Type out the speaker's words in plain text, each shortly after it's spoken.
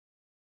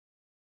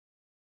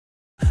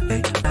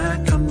Lay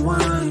back,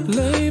 unwind.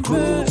 Lay back.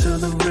 Groove to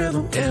the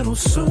rhythm, it'll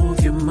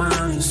soothe your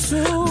mind.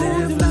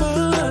 Live, laugh,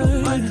 and let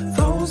 'em fight.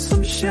 Throw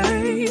some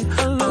shade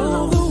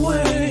along the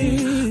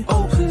way.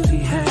 Oh, please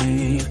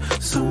behave.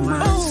 Some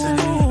might say,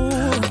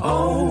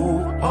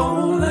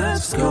 oh,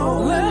 let's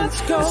go.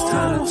 Let's go. It's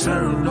time to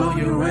turn on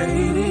your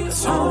radio.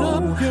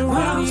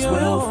 Rhymes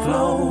will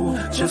flow.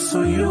 Just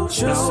so you know.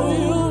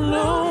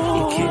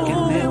 You're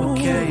kicking it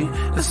okay.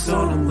 That's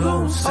all I'm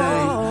gonna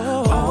say.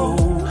 Oh,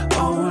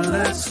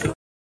 let's go.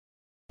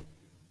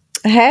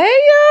 Hey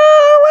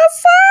y'all,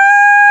 what's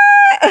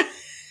up?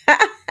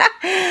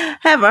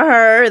 Haven't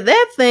heard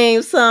that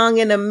theme song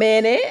in a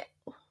minute.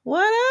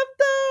 What up,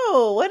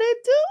 though? What it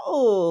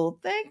do?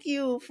 Thank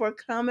you for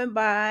coming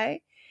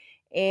by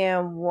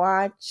and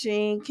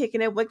watching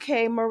Kicking It with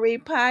K Marie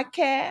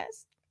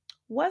podcast.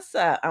 What's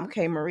up? I'm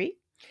K Marie,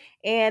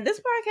 and this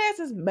podcast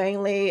is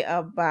mainly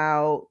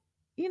about,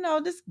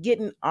 just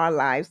getting our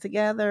lives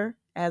together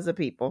as a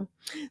people.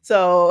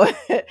 So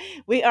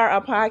we are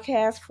a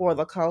podcast for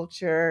the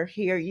culture.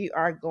 Here you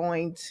are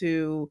going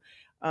to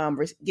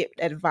get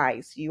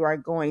advice. You are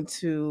going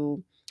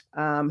to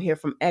hear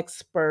from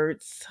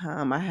experts.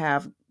 I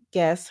have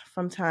guests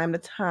from time to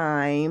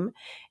time,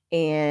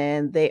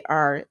 and they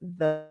are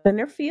in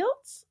their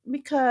fields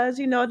because,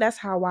 that's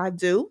how I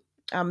do.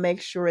 I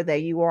make sure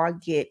that you all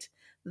get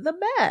the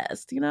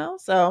best,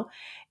 So,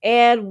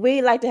 and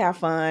we like to have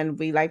fun.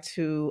 We like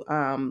to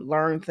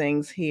learn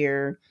things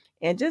here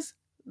and just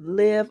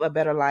live a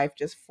better life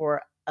just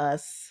for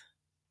us.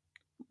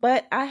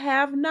 But I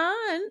have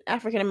non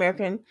African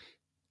American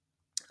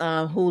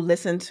who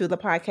listen to the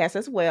podcast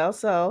as well.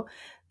 So,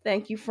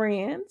 thank you,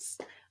 friends.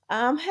 Hey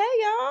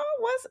y'all,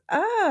 what's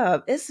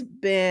up? It's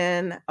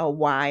been a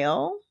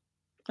while.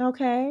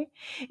 Okay.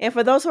 And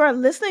for those who are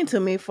listening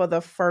to me for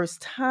the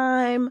first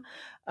time,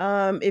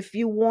 if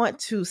you want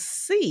to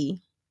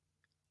see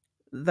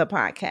the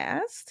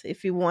podcast,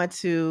 if you want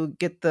to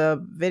get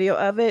the video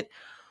of it,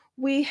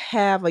 we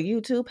have a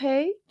YouTube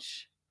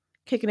page,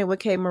 Kicking It with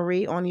K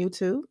Marie on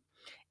YouTube.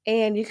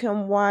 And you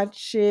can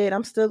watch it.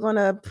 I'm still going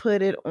to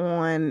put it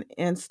on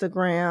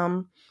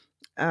Instagram.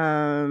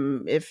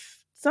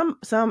 If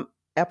some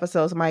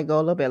episodes might go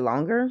a little bit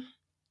longer,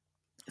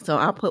 so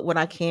I'll put what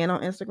I can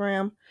on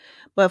Instagram.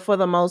 But for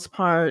the most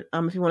part,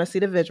 if you want to see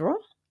the visual,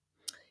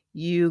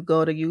 you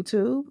go to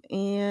YouTube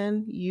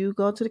and you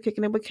go to the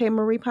Kicking It with K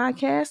Marie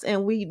podcast.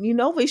 And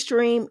we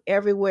stream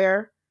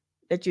everywhere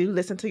that you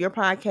listen to your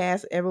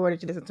podcast, everywhere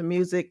that you listen to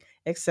music,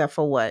 except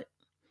for what?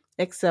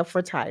 Except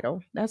for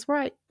Tidal. That's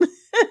right.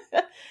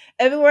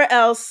 Everywhere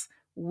else,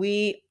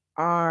 we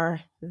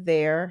are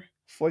there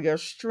for your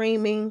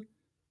streaming,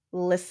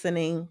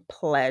 listening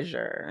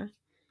pleasure.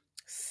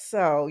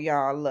 So,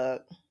 y'all,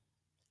 look,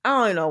 I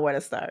don't even know where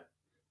to start.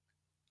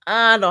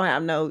 I don't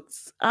have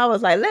notes. I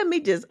was like, I'm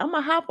going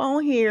to hop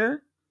on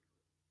here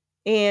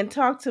and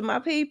talk to my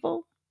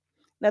people,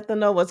 let them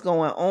know what's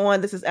going on.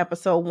 This is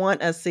episode 1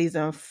 of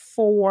season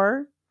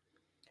 4.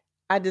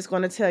 I just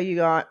going to tell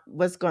you all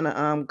what's going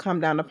to come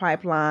down the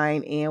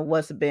pipeline and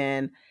what's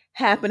been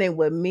happening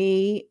with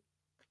me.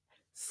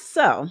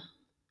 So,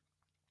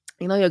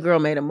 your girl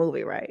made a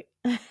movie, right?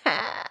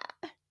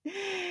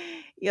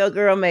 Your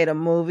girl made a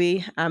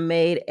movie. I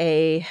made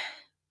a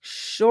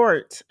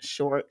short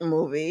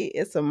movie.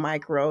 It's a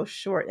micro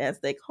short, as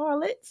they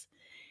call it.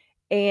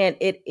 And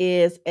it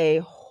is a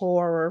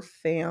horror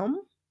film.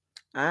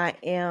 I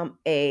am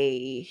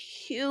a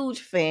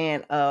huge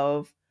fan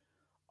of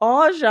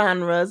all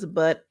genres,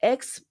 but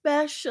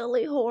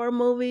especially horror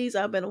movies.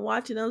 I've been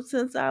watching them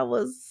since I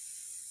was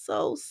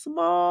so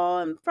small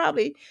and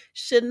probably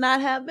should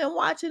not have been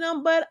watching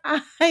them, but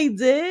I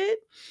did.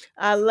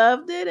 I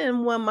loved it.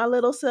 And when my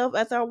little self,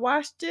 as I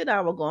watched it,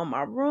 I would go in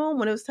my room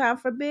when it was time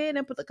for bed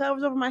and put the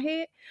covers over my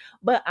head.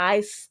 But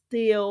I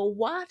still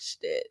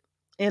watched it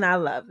and I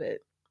love it.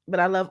 But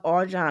I love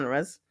all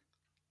genres.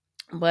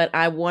 But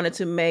I wanted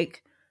to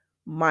make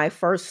my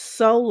first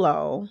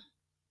solo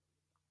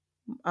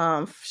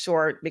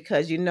short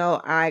because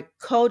I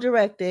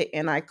co-directed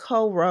and I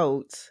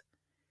co-wrote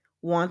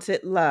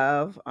Wanted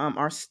Love,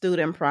 our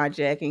student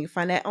project, and you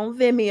find that on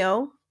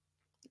Vimeo.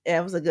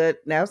 That's a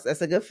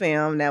good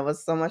film. That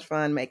was so much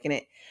fun making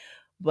it.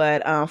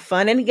 But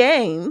Fun and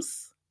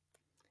Games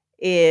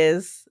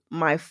is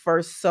my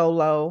first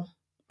solo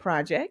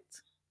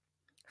project,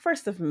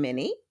 first of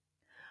many,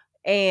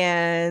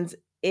 and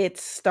it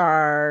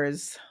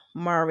stars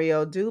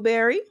Mario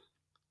Dewberry.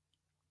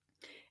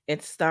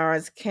 It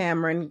stars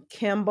Cameron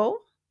Kimball.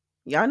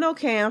 Y'all know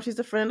Cam. She's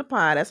a friend of the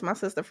pod. That's my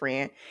sister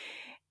friend.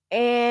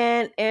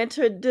 And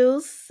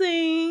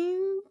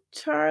introducing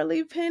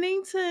Charlie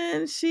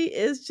Pennington. She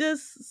is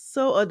just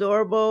so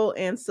adorable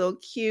and so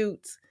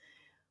cute.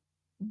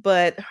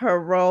 But her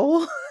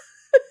role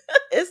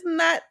it's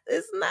not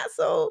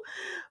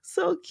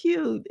so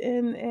cute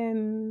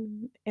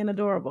and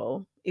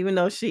adorable, even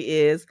though she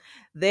is.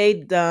 They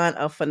done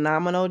a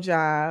phenomenal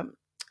job.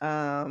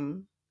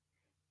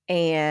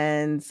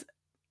 And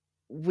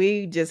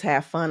we just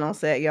had fun on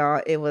set,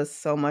 y'all. It was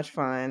so much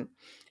fun.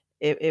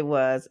 It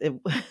was.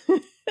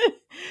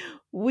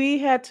 we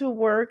had to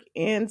work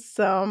in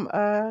some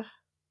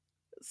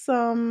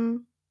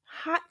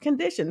hot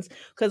conditions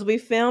because we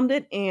filmed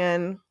it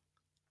in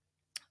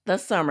the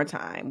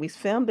summertime. We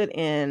filmed it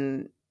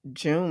in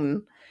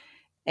June,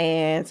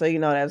 and so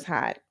that was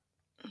hot.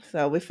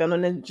 So we filmed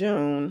it in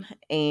June,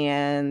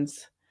 and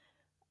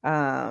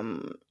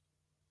um,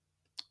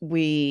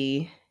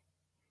 we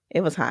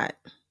it was hot.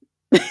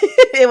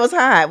 It was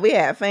hot. We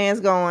had fans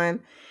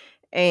going,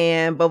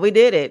 but we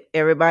did it.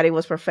 Everybody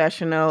was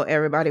professional.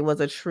 Everybody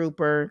was a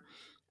trooper.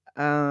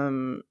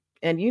 Um,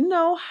 and you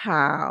know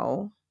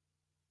how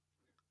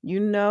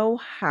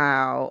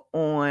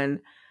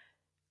on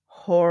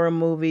horror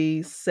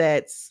movie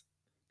sets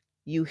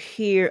you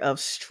hear of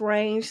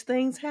strange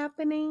things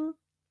happening.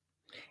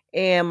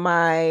 And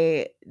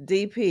my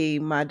DP,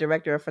 my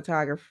director of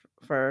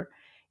photographer,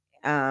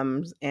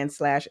 and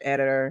slash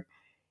editor,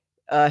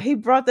 he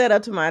brought that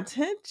up to my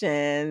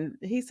attention.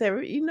 He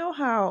said, "You know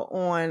how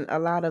on a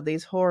lot of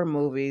these horror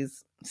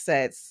movies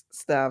sets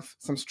stuff,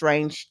 some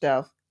strange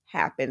stuff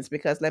happens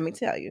because let me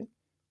tell you,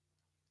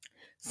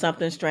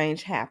 something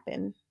strange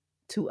happened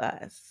to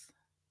us."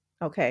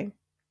 Okay,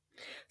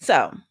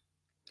 so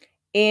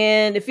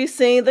and if you've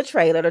seen the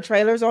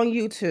trailer's on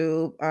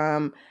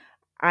YouTube.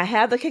 I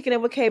have the Kicking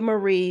It with Kate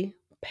Marie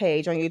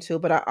page on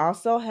YouTube, but I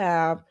also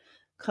have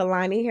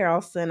Kalani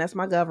Harrelson, that's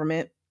my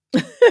government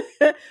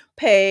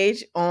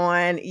page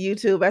on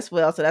YouTube as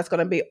well. So that's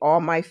going to be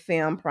all my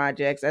film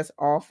projects. That's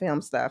all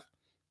film stuff.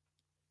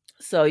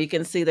 So you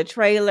can see the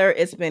trailer.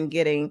 It's been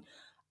getting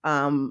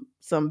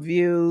some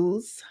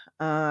views.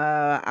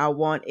 I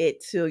want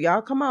it to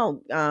y'all come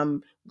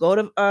on. Go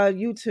to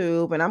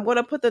YouTube, and I'm going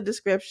to put the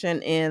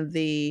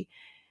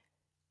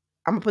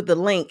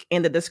link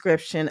in the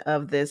description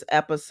of this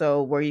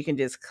episode where you can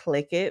just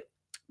click it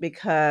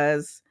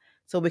because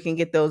so we can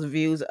get those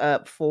views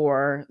up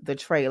for the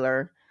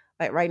trailer.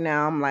 Like right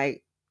now, I'm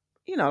like,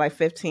 like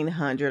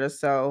 1,500 or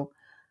so,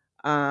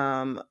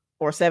 um,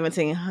 or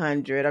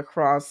 1,700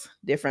 across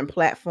different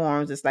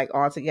platforms. It's like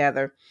all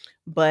together,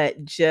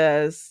 but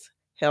just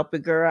help a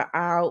girl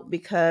out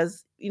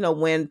because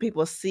when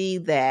people see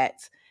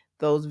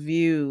those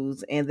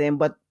views, and then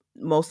but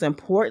most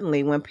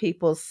importantly, when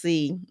people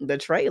see the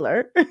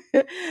trailer,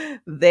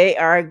 they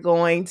are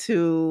going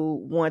to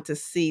want to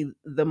see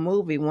the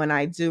movie when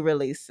I do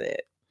release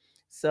it.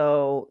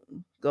 So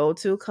go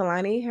to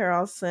Kalani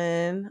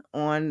Harrelson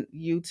on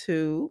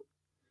YouTube,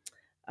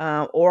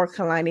 or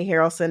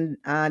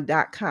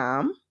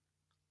KalaniHarrelson.com,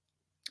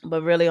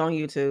 but really on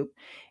YouTube,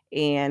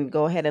 and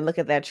go ahead and look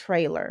at that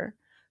trailer.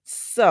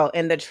 So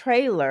in the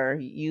trailer,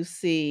 you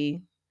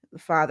see the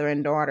father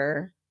and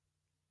daughter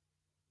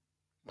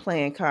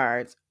playing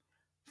cards.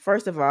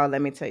 First of all,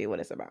 let me tell you what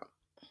it's about.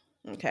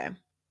 Okay.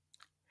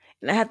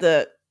 And I have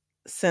to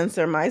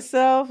censor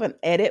myself and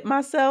edit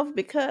myself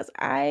because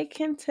I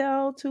can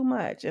tell too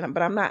much.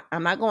 But I'm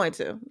not going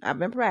to. I've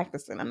been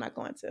practicing. I'm not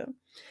going to.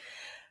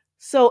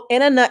 So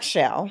in a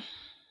nutshell,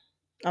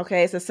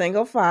 okay, it's a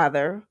single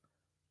father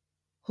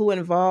who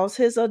involves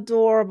his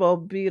adorable,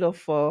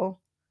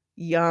 beautiful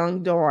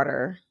young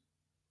daughter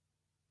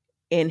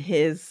in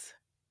his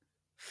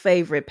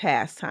favorite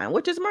pastime,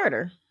 which is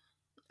murder.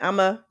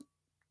 I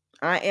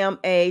am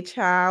a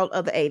child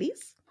of the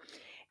 80s,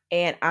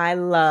 and I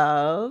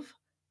love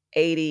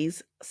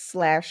 80s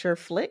slasher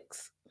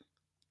flicks.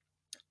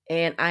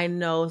 And I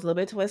know it's a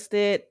little bit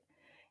twisted,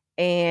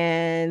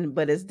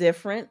 but it's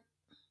different.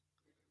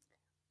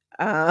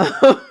 Um,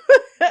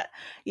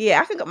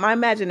 yeah, my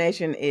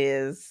imagination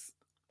is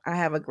I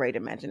have a great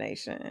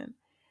imagination,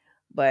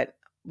 but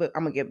I'm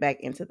gonna get back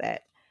into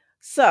that.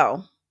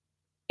 So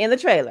in the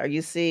trailer,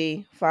 you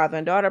see father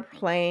and daughter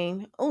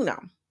playing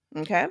Uno.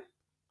 Okay.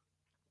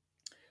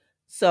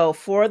 So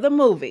for the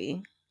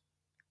movie,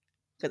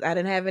 because I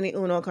didn't have any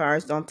Uno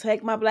cards, don't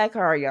take my black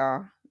card,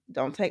 y'all.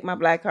 Don't take my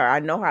black card.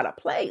 I know how to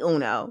play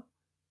Uno.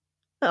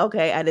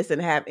 Okay. I just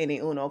didn't have any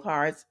Uno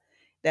cards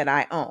that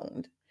I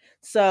owned.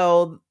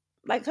 So,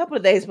 like a couple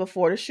of days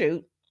before the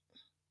shoot,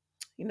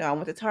 I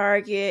went to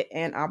Target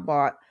and I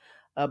bought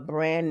a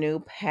brand new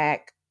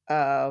pack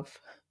of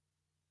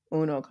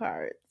Uno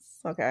cards.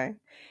 Okay.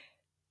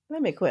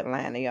 Let me quit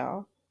lying to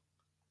y'all.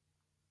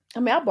 I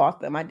mean, I bought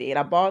them. I did.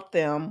 I bought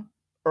them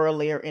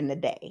earlier in the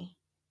day.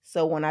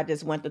 So when I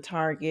just went to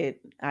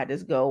Target, I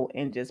just go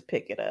and just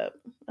pick it up.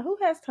 Who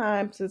has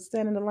time to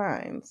stand in the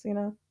lines?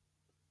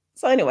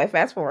 So anyway,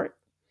 fast forward.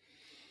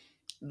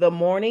 The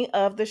morning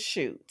of the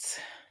shoot,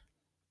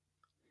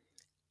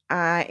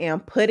 I am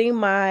putting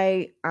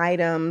my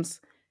items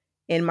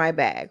in my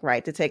bag,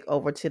 right, to take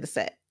over to the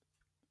set.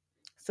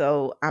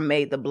 So I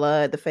made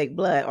the fake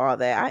blood, all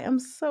that. I am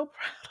so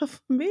proud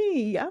of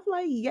me. I'm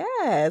like,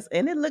 yes.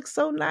 And it looks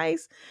so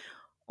nice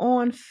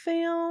on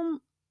film.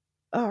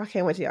 Oh, I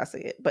can't wait till y'all see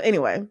it. But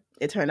anyway,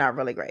 it turned out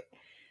really great.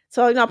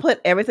 So I put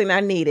everything I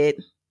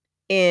needed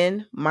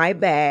in my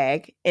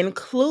bag,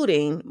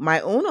 including my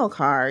Uno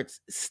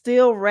cards,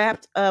 still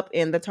wrapped up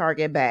in the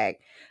Target bag.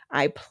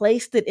 I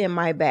placed it in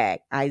my bag.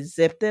 I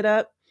zipped it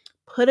up,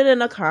 put it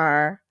in a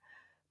car.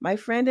 My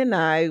friend and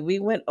I, we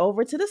went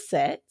over to the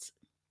set,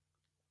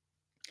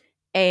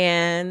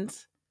 And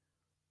cause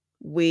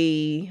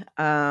we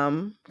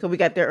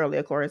got there early,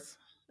 of course.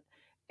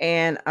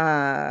 And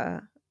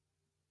I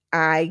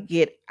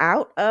get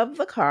out of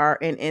the car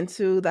and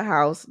into the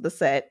house, the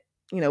set,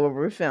 where we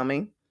were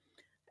filming.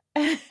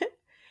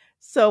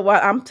 So while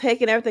I'm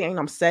taking everything and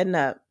I'm setting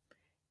up,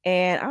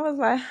 and I was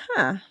like,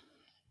 huh,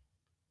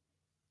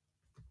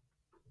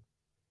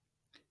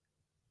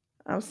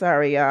 I'm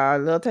sorry, y'all.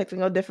 Little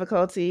technical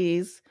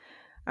difficulties.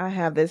 I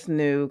have this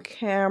new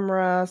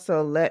camera,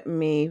 so let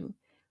me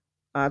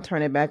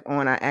turn it back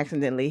on. I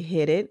accidentally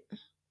hit it.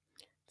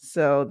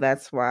 So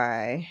that's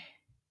why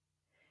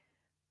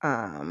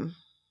um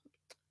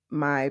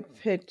my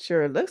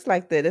picture looks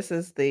like that. This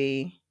is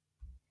the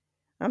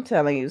I'm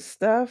telling you,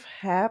 stuff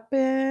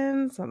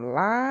happens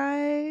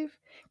live.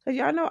 Cause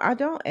y'all know I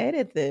don't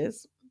edit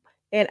this.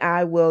 And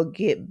I will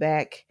get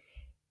back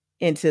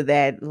into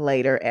that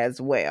later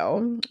as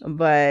well.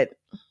 But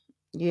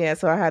yeah,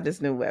 so I had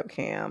this new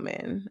webcam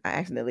and I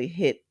accidentally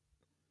hit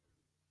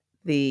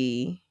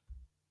the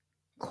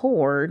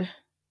cord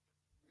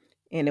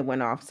and it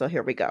went off. So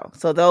here we go.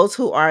 So those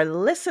who are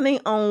listening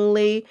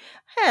only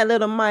had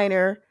little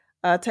minor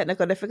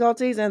technical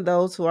difficulties, and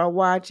those who are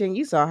watching,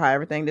 you saw how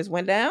everything just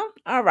went down.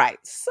 All right.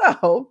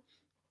 So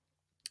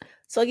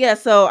yeah,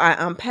 so I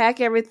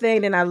unpack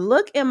everything, then I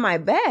look in my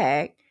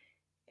bag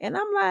and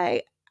I'm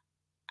like,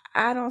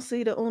 I don't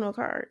see the Uno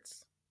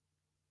cards.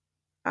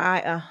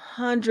 I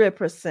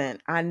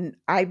 100%.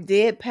 I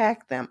did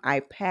pack them.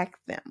 I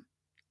packed them.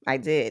 I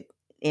did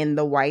in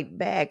the white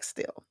bag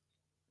still,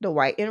 the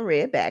white and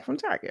red bag from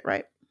Target,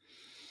 right?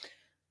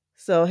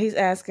 So he's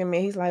asking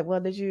me. He's like,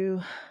 "Well, did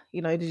you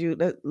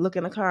look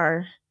in the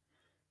car?"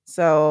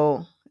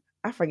 So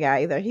I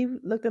forgot either he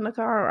looked in the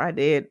car or I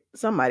did.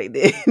 Somebody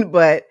did,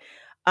 but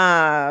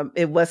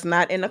it was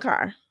not in the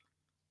car.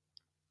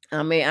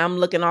 I mean, I'm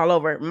looking all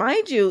over.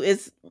 Mind you,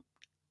 it's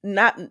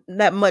not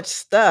that much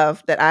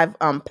stuff that I've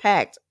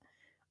unpacked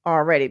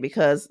already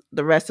because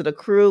the rest of the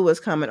crew was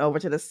coming over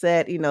to the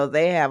set.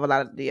 They have a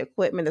lot of the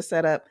equipment to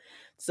set up.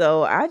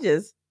 So I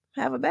just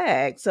have a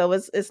bag. So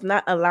it's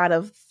not a lot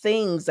of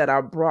things that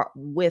are brought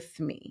with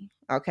me.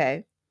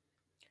 Okay.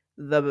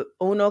 The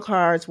Uno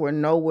cards were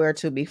nowhere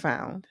to be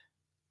found.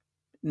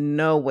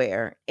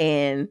 Nowhere.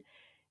 And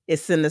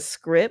it's in the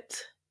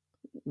script.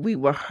 We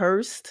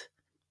rehearsed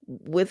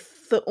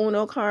with the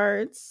Uno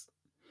cards.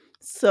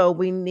 So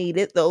we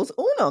needed those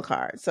Uno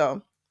cards.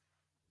 So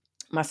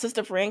my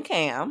sister friend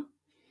Cam,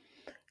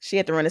 she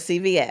had to run a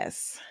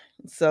CVS.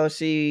 So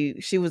she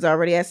was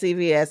already at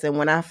CVS, and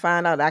when I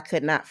found out I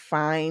could not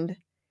find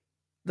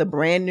the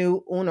brand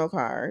new Uno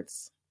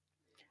cards,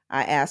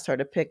 I asked her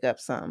to pick up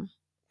some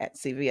at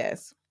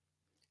CVS.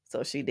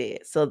 So she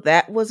did. So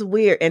that was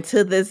weird. And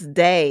to this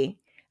day,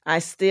 I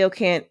still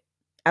can't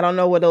I don't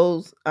know what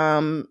those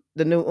the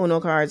new Uno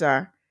cards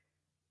are.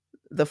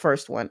 The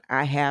first one.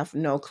 I have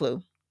no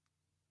clue.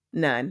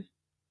 None.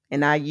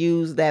 And I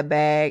used that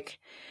bag.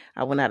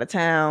 I went out of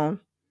town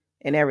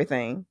and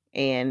everything,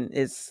 and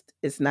it's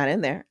not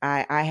in there.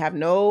 I have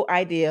no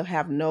idea,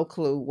 have no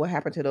clue what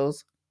happened to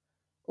those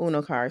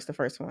Uno cards, the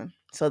first one.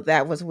 So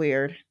that was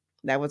weird.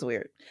 That was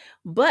weird.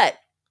 But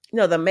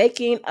the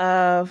making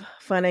of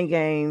Fun and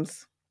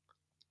Games,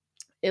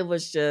 it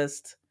was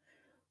just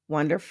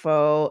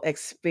wonderful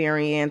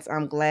experience.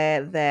 I'm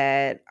glad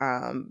that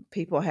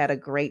people had a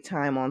great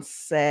time on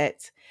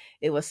set.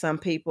 It was some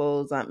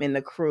people's in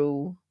the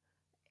crew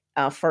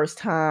first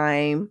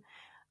time.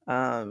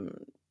 Um,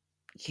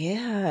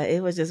 yeah,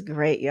 it was just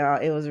great,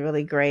 y'all. It was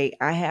really great.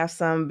 I have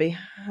some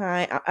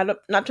behind. I'm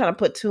not trying to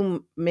put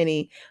too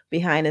many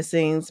behind the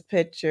scenes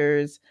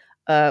pictures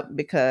up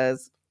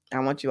because I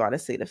want you all to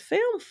see the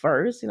film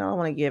first. I don't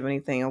want to give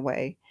anything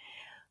away,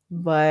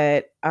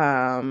 but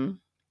yeah,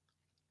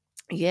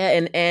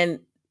 and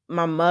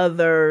my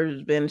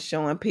mother's been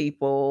showing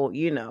people.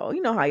 You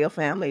know how your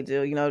family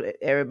do.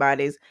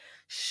 Everybody's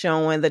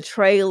showing the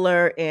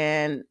trailer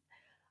and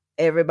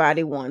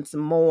everybody wants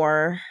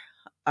more.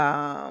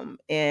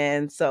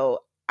 And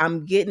so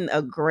I'm getting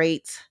a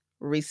great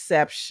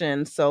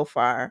reception so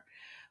far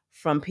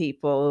from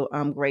people,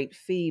 great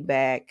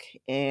feedback.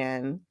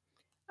 And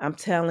I'm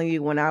telling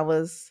you, when I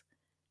was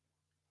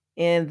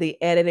in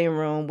the editing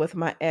room with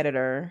my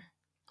editor,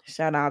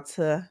 shout out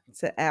to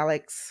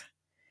Alex.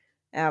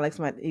 Alex,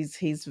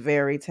 he's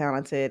very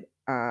talented.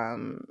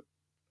 That's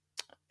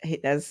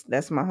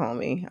my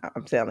homie.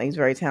 I'm telling you, he's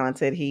very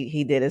talented.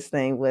 He did his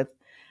thing with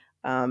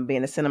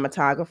being a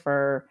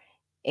cinematographer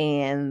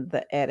and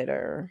the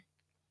editor.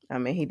 I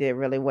mean, he did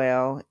really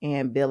well.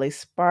 And Billy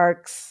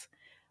Sparks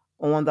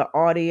on the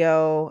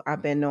audio.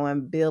 I've been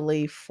knowing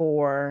Billy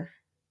for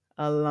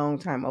a long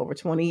time, over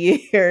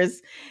 20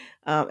 years.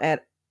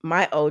 At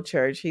my old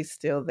church, he's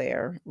still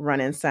there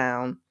running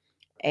sound.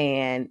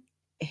 And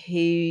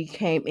he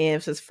came in, it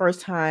was his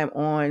first time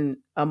on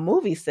a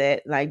movie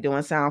set, like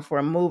doing sound for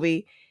a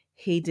movie.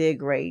 He did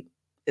great.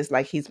 It's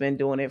like he's been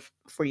doing it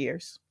for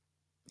years.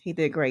 He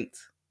did great.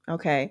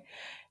 Okay.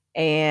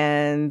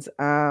 And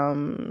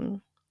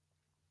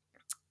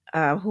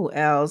who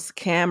else?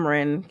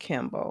 Cameron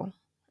Kimball.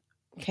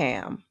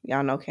 Cam.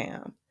 Y'all know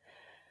Cam.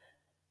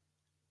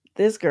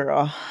 This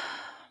girl,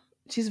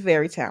 she's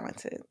very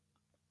talented.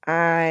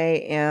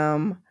 I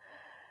am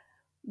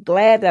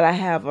glad that I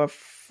have a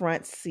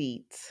front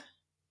seat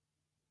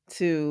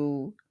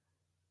to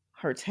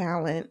her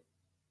talent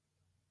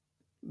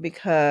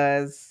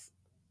because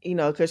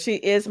because she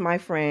is my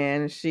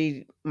friend.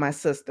 She my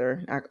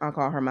sister. I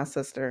call her my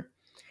sister.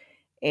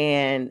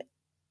 And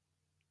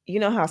you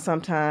know how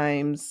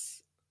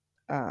sometimes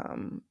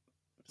um,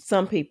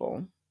 some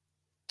people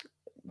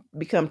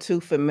become too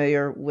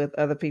familiar with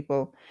other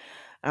people.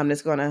 I'm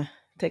just gonna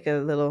take a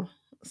little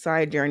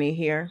side journey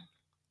here.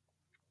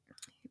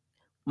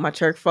 My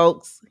church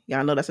folks,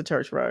 y'all know that's a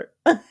church word.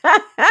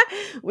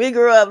 We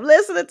grew up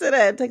listening to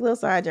that. Take a little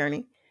side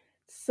journey.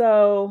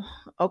 So,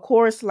 of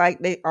course, like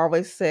they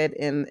always said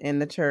in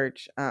the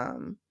church,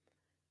 that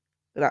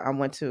I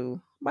went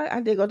to, but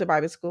I did go to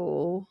Bible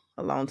school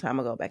a long time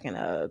ago, back in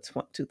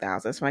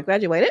 2000s when I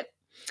graduated.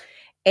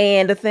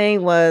 And the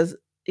thing was,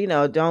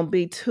 don't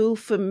be too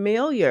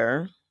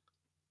familiar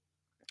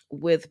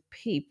with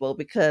people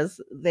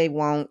because they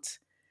won't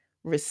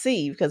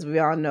receive. Because we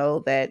all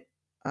know that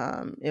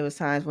it was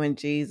times when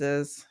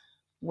Jesus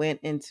went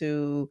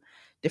into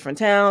different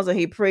towns and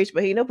he preached,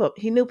 but he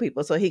knew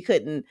people, so he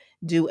couldn't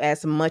do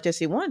as much as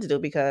he wanted to do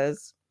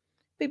because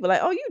people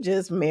like, oh, you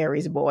just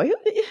Mary's boy,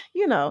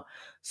 you know.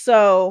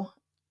 So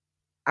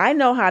I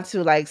know how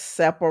to like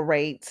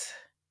separate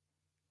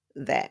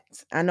that.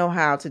 I know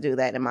how to do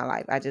that in my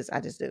life. I just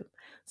do.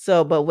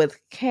 So, but with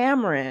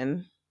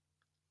Cameron,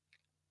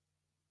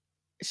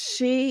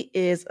 she's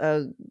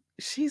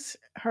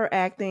her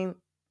acting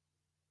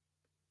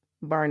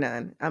bar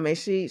none. I mean,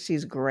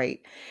 she's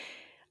great.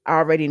 I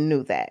already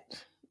knew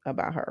that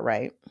about her,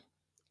 right?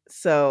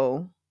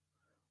 So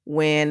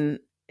when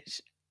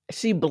sh-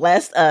 she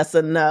blessed us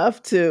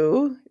enough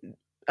to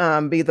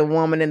be the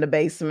woman in the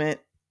basement,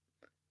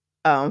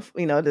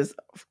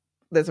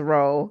 this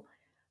role,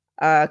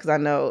 because I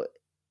know,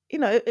 it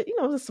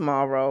was a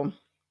small role,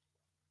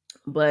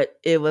 but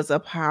it was a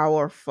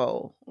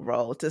powerful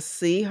role to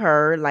see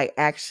her like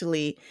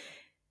actually.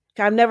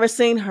 I've never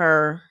seen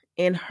her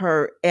in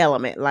her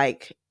element,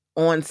 like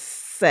on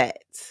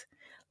set.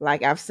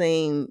 Like I've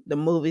seen the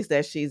movies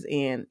that she's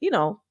in,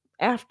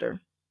 after.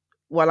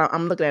 While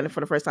I'm looking at it for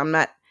the first time, I'm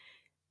not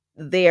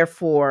there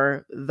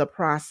for the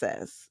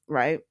process,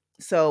 right?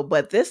 So,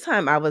 but this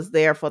time I was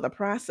there for the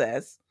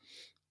process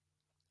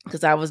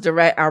because I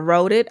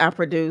wrote it, I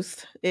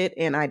produced it,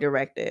 and I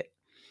directed.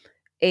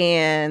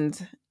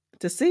 And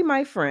to see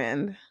my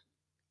friend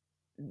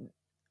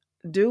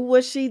do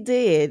what she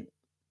did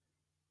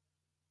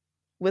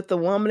with the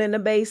woman in the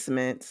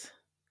basement,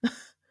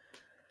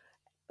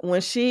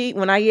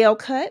 when I yelled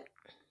cut,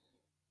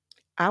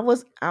 I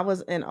was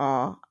in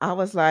awe. I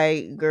was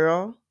like,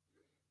 girl,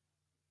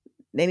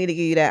 they need to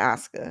give you that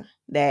Oscar,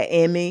 that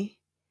Emmy,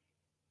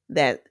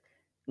 that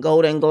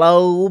Golden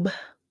Globe,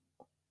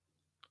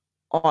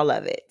 all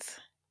of it.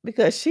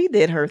 Because she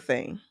did her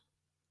thing.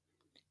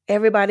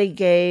 Everybody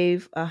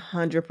gave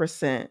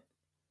 100%.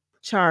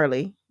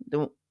 Charlie,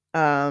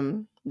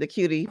 the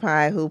cutie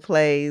pie who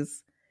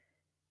plays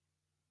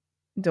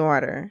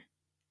daughter,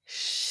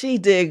 she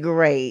did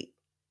great.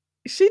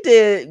 She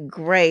did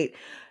great.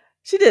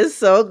 She did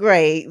so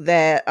great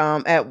that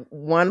at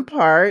one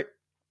part,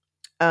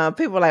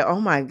 people were like,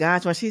 "Oh my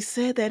gosh!" When she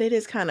said that, it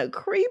is kind of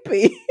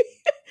creepy.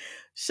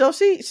 So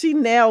she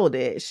nailed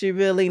it. She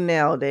really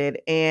nailed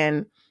it,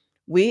 and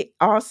we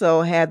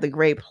also had the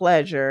great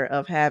pleasure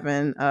of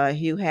having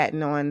Hugh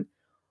Hatton on.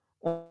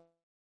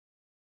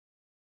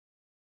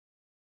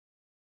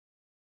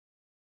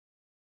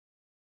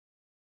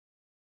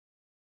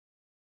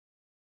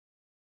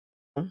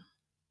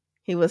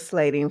 He was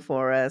slating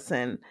for us,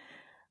 and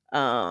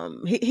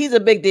he's a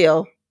big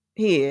deal.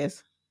 He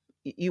is.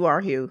 You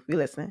are Hugh. You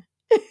listening?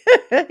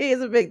 He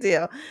is a big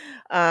deal.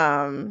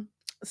 Um,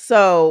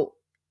 so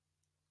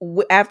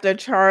after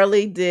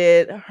Charlie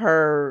did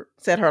her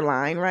said her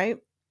line right,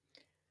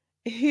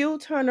 Hugh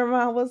turned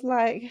around was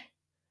like,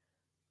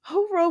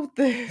 "Who wrote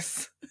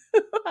this?"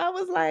 I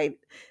was like,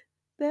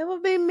 "That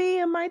would be me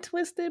and my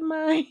twisted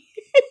mind."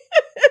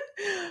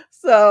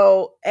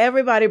 So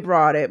everybody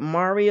brought it.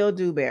 Mario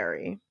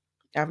Dewberry.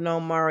 I've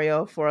known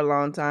Mario for a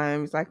long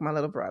time. He's like my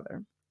little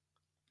brother.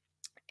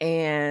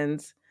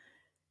 And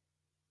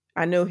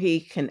I knew he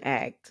can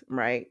act,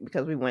 right?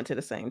 Because we went to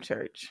the same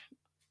church.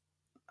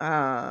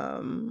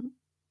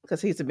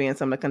 Because he used to be in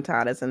some of the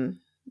cantatas and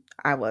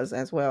I was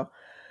as well.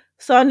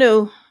 So I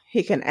knew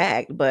he can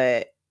act,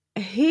 but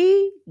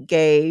he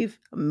gave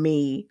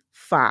me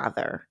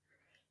father.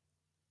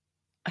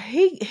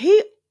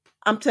 He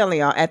I'm telling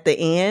y'all, at the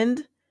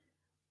end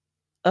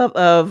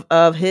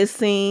of his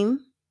scene,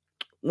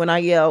 when I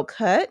yelled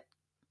cut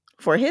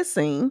for his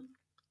scene,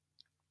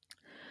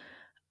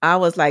 I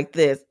was like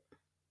this.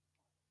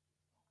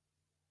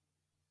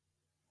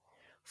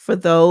 For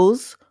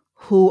those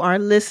who are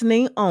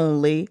listening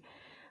only,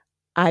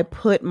 I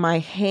put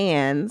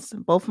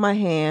both my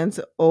hands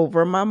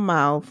over my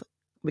mouth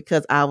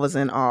because I was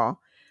in awe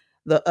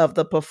of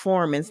the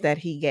performance that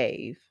he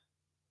gave.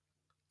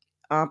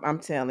 I'm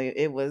telling you,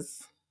 it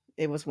was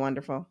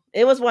wonderful.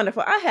 It was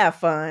wonderful. I have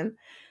fun.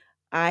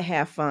 I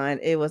have fun.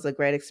 It was a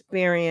great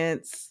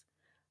experience.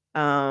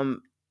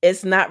 Um,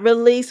 it's not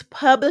released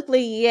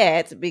publicly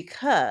yet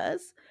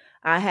because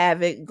I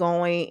have it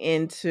going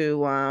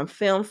into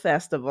film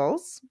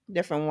festivals,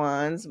 different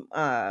ones,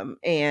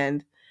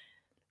 and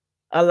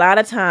a lot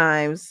of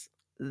times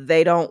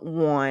they don't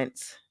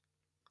want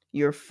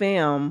your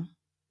film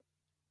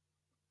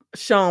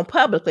shown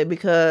publicly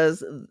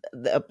because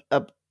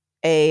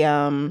a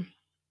um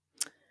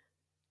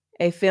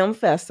a film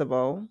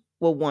festival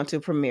will want to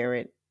premiere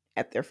it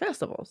at their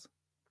festivals.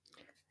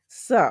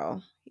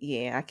 So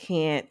yeah, I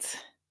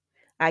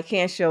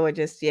can't show it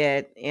just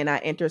yet, and I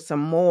entered some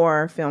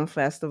more film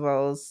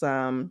festivals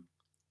for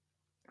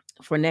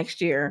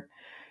next year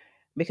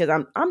because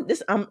I'm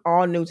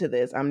all new to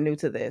this. I'm new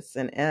to this,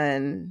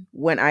 and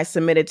when I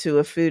submitted to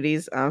a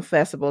foodies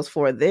festivals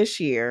for this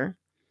year,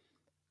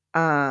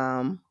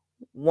 um,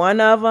 one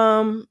of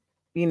them,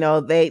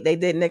 they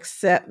didn't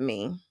accept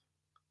me.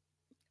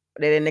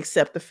 They didn't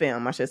accept the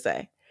film, I should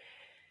say,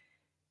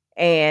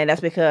 and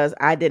that's because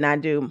I did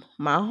not do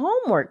my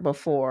homework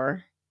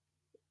before.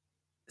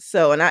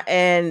 So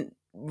and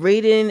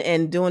reading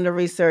and doing the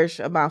research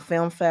about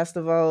film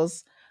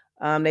festivals,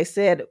 they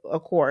said,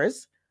 of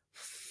course,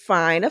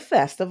 find a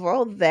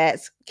festival that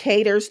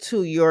caters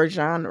to your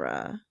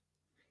genre.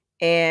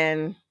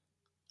 And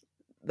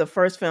the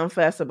first film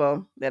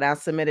festival that I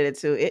submitted it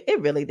to,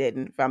 it really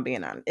didn't. If I'm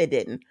being honest, it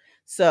didn't.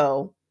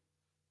 So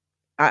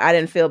I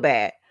didn't feel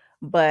bad,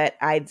 but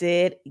I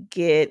did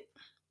get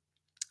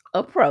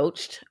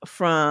approached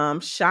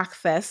from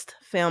Shockfest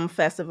Film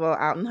Festival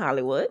out in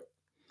Hollywood.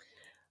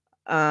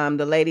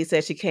 The lady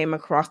said she came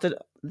across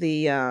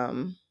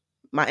the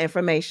my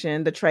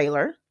information, the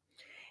trailer,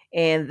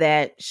 and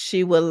that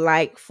she would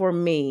like for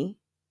me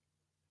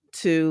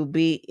to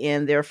be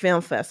in their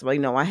film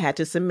festival. I had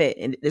to submit,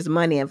 and there's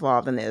money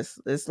involved in this.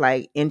 It's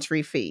like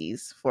entry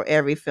fees for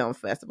every film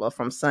festival,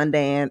 from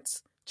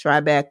Sundance,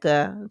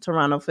 Tribeca,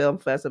 Toronto Film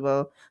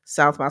Festival,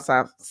 South by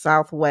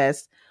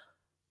Southwest.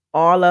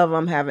 All of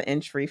them have an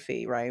entry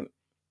fee, right?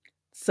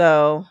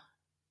 So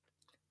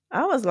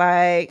I was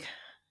like,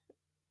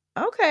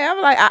 okay,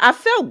 I'm like, I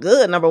felt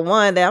good. Number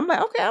one, that I'm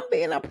like, okay, I'm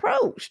being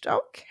approached.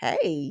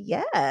 Okay,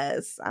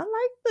 yes, I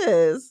like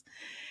this.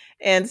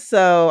 And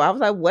so I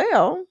was like,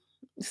 well,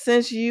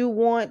 since you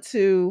want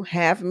to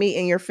have me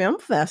in your film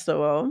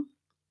festival,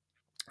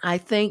 I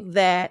think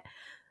that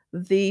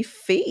the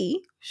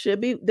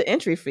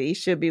entry fee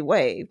should be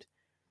waived.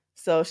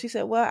 So she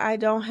said, well, I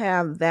don't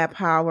have that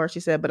power. She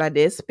said, but I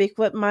did speak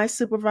with my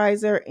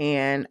supervisor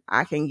and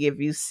I can give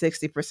you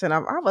 60%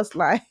 off. I was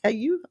like,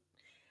 you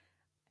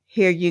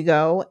here you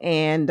go,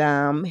 and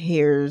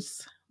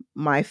here's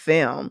my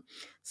film.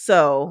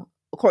 So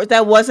of course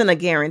that wasn't a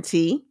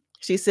guarantee.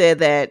 She said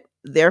that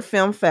their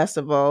film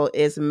festival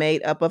is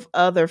made up of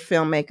other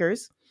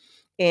filmmakers,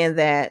 and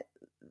that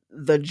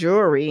the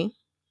jury,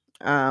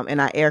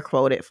 and I air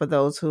quote it for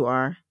those who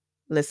are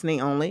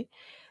listening only,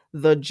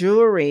 the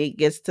jury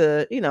gets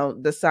to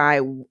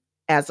decide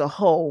as a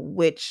whole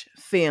which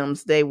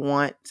films they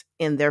want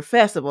in their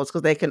festivals,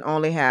 because they can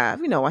only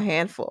have a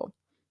handful.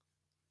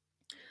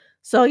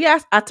 So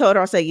yes, I told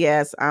her, I said,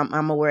 yes,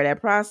 I'm aware of that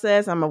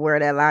process. I'm aware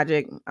of that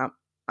logic.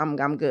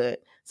 I'm good.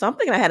 So I'm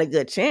thinking I had a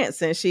good chance,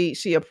 since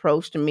she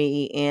approached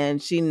me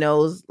and she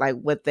knows like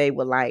what they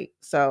would like.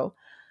 So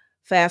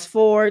fast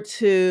forward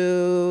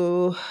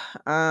to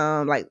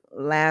like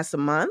last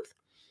month,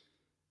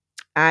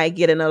 I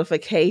get a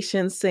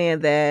notification saying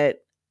that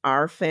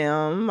my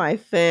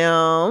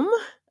film,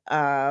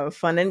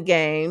 Fun and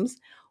Games,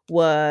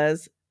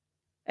 was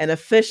an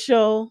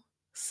official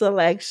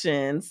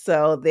selection.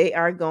 So they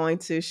are going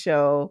to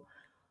show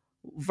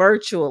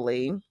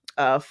virtually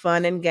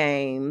Fun and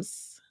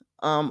Games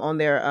on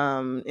their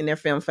in their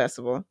film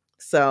festival.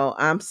 So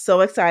I'm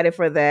so excited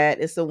for that.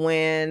 It's a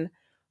win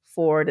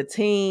for the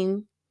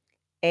team,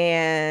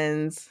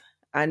 and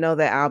I know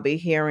that I'll be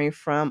hearing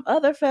from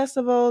other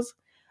festivals.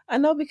 I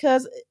know,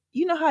 because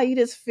you know how you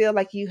just feel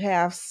like you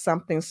have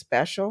something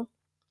special.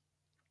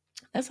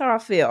 That's how I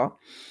feel.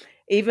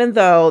 Even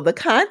though the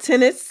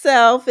content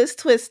itself is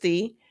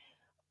twisty,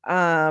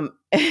 um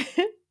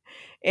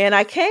and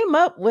I came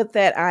up with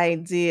that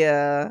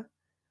idea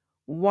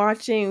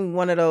watching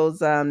one of those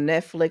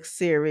Netflix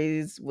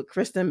series with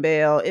Kristen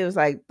Bell. It was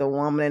like the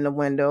woman in the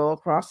window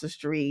across the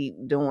street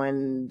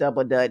doing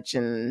double dutch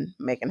and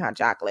making hot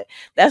chocolate.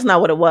 That's not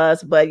what it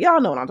was, but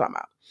y'all know what I'm talking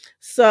about.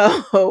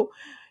 So,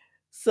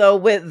 so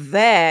with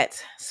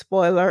that,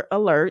 spoiler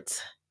alert,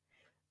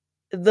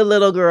 the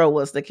little girl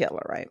was the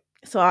killer, right?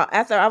 So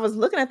after I was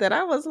looking at that,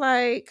 I was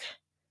like,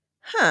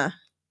 huh,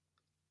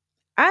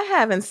 I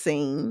haven't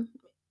seen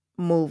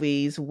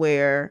movies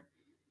where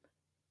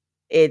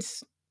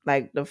it's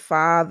like the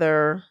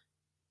father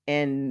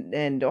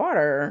and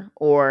daughter,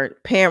 or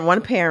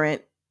one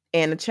parent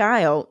and a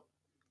child,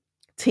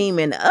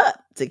 teaming up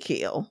to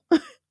kill.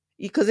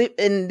 Because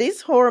in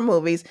these horror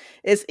movies,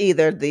 it's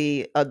either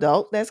the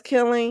adult that's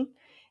killing,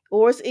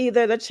 or it's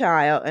either the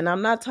child. And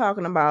I'm not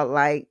talking about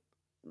like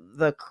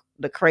the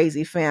the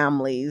crazy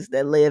families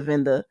that live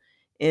in the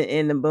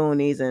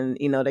boonies, and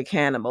the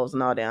cannibals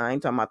and all that. I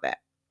ain't talking about that.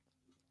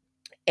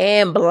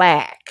 And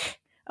black.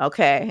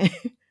 Okay.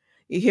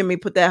 You hear me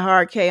put that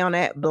hard K on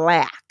that?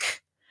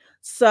 Black.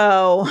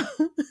 So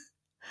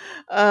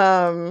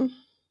um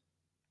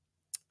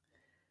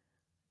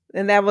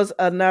and that was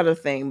another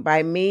thing.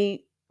 By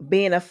me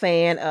being a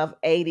fan of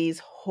 80s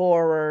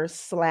horror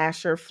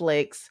slasher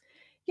flicks,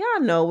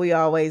 y'all know we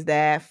always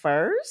died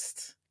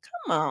first.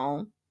 Come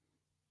on.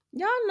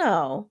 Y'all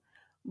know.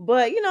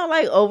 But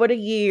like over the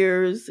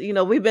years,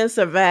 we've been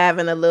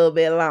surviving a little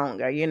bit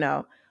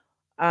longer.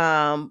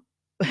 Um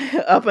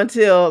up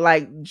until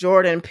like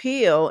Jordan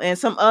Peele and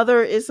some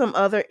other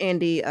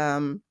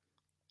indie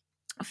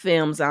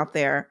films out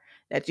there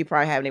that you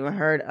probably haven't even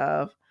heard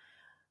of,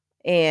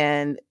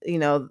 and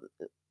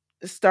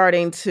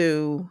starting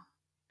to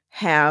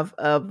have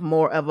a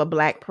more of a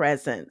black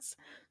presence.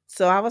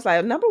 So I was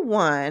like, number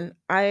one,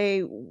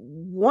 I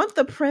want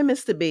the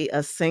premise to be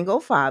a single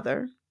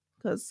father,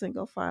 because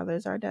single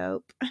fathers are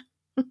dope.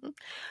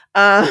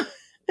 uh,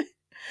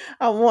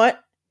 I want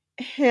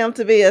him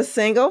to be a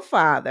single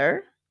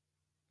father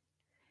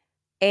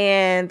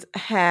and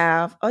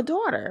have a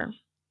daughter,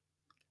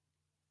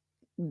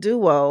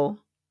 duo,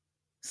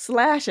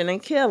 slashing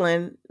and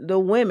killing the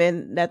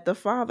women that the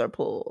father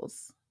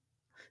pulls.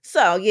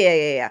 So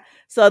yeah.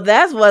 So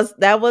that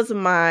was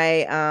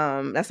my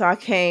that's how I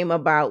came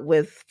about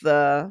with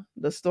the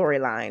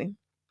storyline.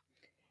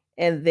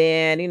 And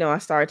then, I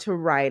started to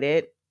write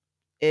it.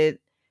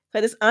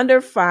 But it's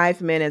under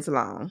 5 minutes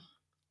long.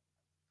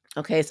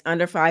 Okay, it's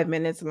under 5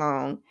 minutes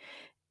long.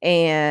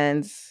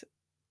 And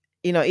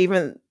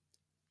even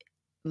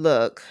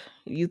look,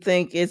 you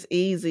think it's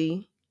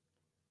easy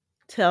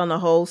telling the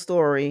whole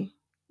story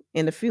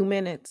in a few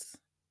minutes?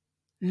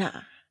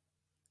 Nah.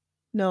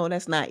 No,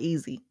 that's not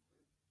easy.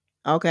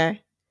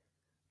 Okay.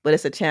 But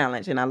it's a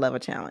challenge, and I love a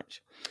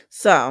challenge.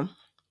 So,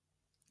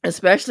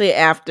 especially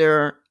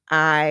after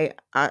I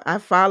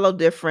follow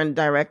different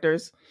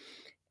directors,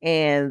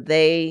 and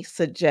they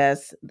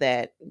suggest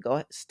that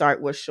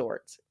start with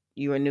shorts.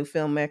 You're a new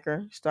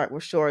filmmaker, start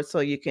with shorts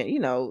so you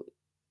can,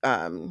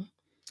 um,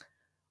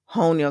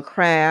 hone your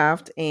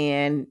craft,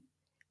 and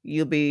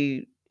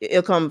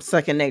it'll come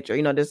second nature.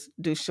 Just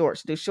do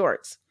shorts, do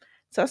shorts.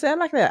 So I said, I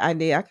like that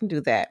idea. I can do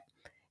that.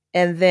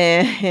 And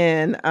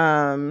then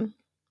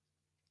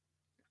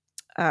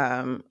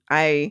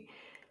I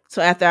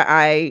so after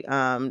I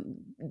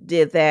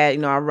did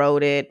that, I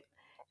wrote it.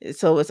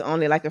 So it's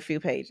only like a few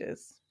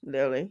pages,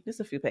 literally just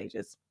a few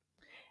pages.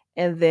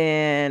 And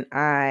then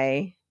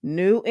I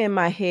knew in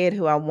my head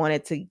who I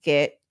wanted to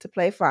get to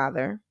play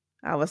father.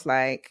 I was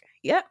like,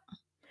 yep.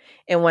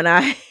 And when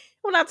I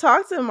when I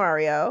talked to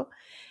Mario,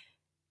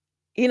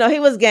 he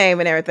was game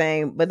and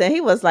everything, but then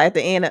he was like, at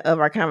the end of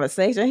our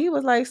conversation, he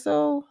was like,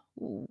 so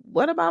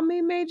what about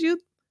me made you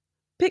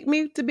pick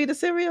me to be the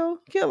serial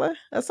killer,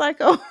 a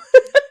psycho?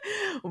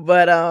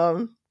 But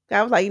I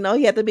was like,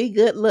 he had to be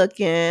good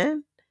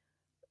looking,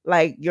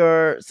 like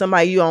you're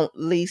somebody you don't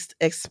least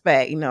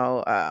expect,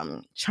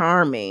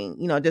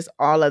 charming, just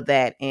all of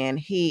that, and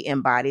he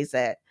embodies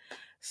that.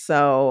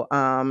 So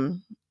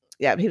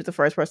yeah, he was the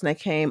first person that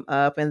came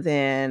up. And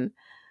then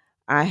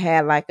I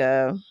had like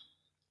a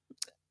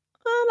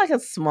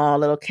small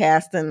little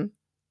casting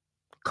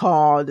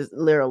call, just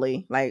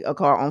literally like a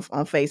call on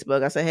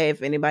Facebook. I said, hey,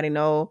 if anybody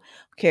know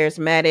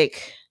charismatic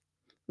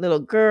little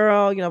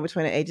girl,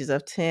 between the ages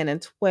of 10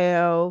 and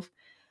 12,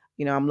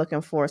 I'm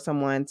looking for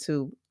someone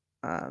to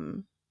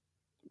um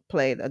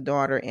play a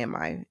daughter in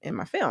my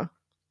film.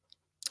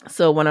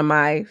 So one of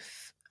my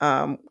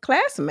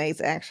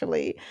classmates,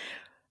 actually,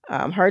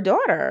 her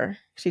daughter,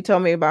 she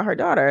told me about her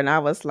daughter, and I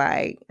was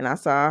like, and I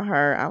saw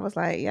her, I was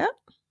like, yep,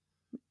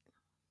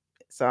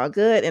 it's all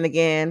good. And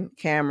again,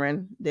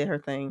 Cameron did her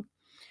thing,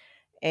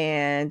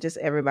 and just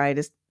everybody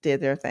just did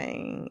their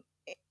thing.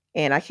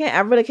 And I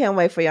really can't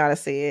wait for y'all to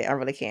see it. I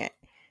really can't.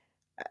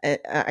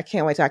 I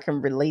can't wait till I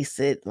can release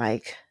it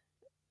like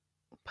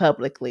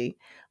publicly.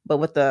 But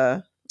with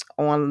the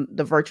on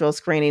the virtual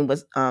screening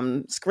was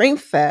Scream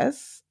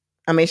Fest.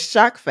 I mean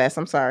Shock Fest.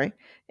 I'm sorry.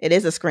 It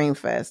is a Scream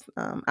Fest.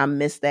 I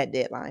missed that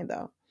deadline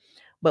though.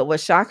 But with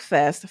Shock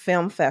Fest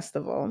Film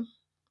Festival,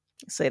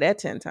 say that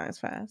 10 times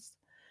fast.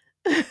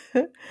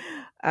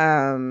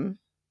 um,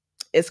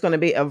 it's going to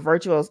be a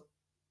virtual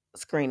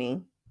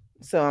screening.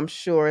 So I'm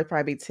sure it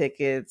probably be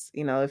tickets,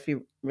 if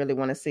you really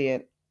want to see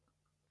it.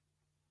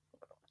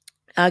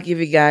 I'll give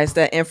you guys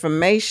that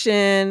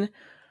information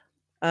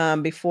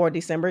before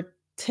December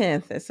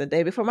 10th. It's the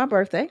day before my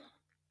birthday.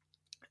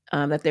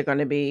 That they're going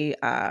to be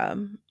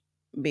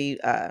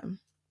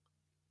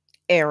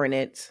airing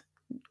it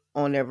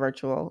on their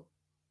virtual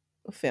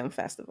film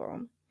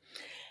festival.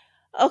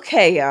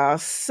 Okay, y'all.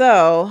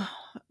 So,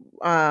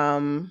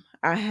 I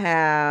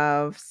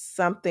have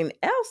something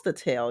else to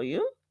tell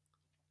you.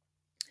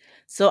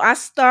 So I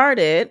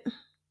started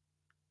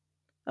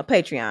a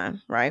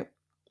Patreon, right?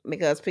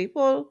 Because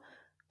people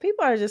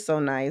are just so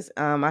nice.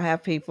 I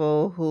have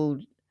people who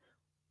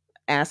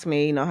ask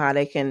me, how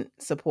they can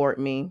support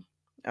me.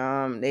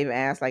 They've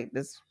asked like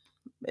this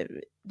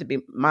to be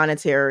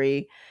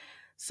monetary.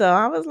 So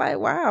I was like,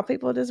 wow,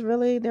 people just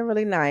really, they're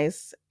really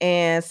nice.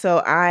 And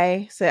so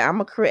I said, I'm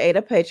gonna create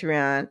a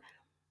Patreon.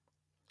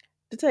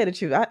 To tell you the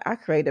truth, I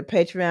created a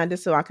Patreon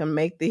just so I can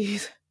make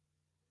these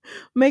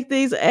make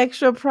these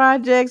extra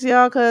projects,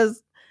 y'all,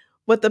 because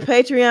what the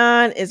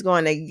Patreon is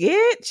going to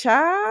get,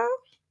 child,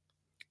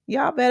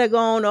 y'all better go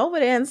on over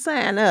there and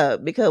sign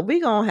up because we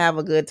gonna have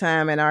a good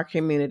time in our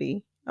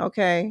community.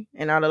 Okay,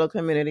 in our little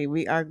community,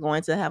 we are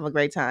going to have a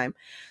great time.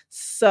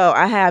 So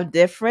I have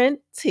different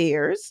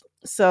tiers.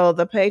 So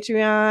the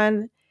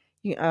Patreon,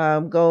 you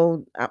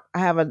go. I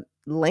have a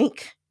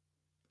link,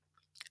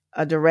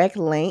 a direct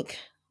link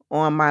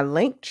on my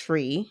link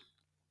tree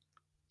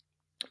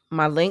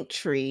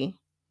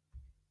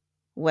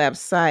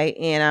website.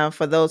 And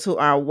for those who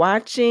are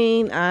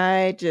watching,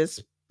 I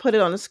just put it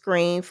on the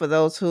screen for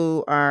those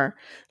who are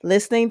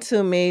listening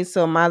to me.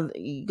 So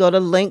you go to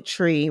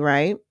Linktree,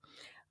 right?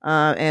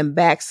 And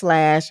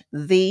backslash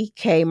the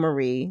K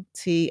Marie,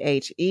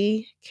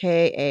 TheKaymare.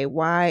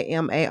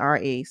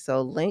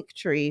 So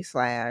Linktree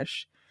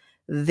slash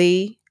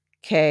the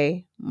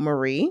K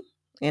Marie,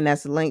 and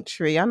that's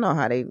Linktree. I know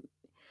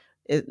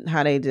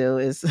how they do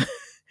is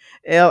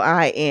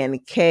LINKTR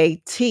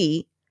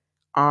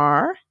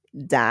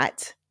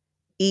dot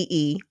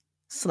EE/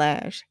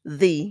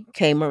 the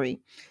K Marie.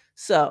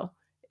 So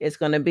it's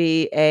going to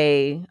be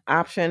a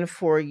option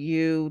for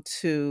you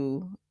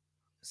to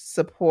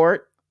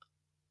support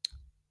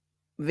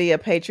via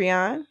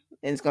Patreon, and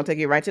it's going to take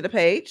you right to the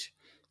page.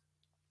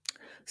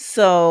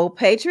 So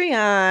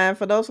Patreon,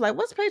 for those like,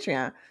 what's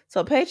Patreon?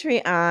 So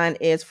Patreon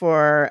is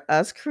for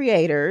us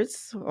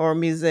creators or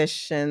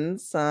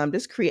musicians,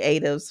 just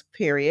creatives,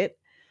 period.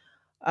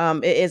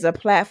 It is a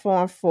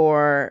platform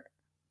for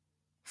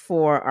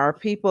our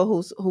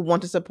people who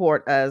want to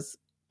support us,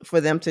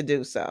 for them to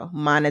do so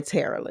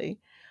monetarily.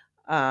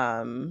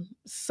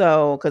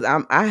 So because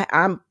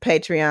I'm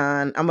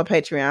Patreon, I'm a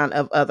Patreon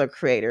of other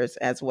creators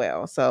as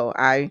well. So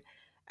I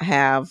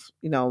have,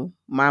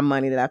 my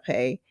money that I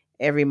pay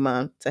every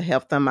month to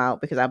help them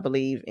out because I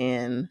believe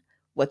in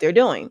what they're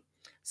doing.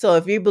 So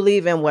if you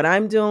believe in what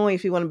I'm doing,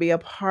 if you want to be a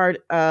part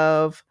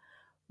of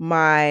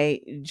my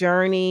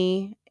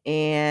journey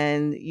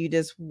and you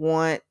just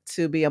want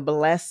to be a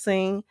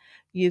blessing,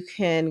 you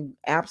can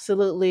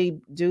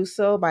absolutely do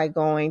so by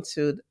going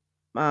to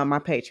my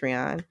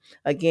Patreon.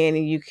 Again,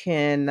 you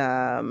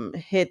can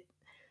hit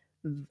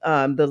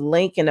the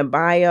link in the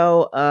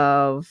bio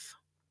of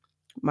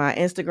my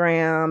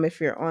Instagram if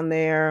you're on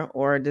there,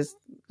 or just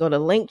go to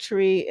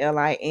Linktree,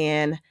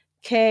 linktr.ee//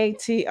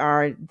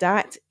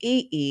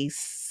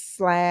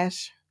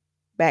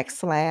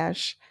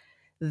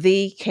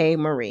 the K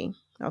Marie.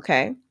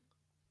 Okay.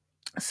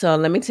 So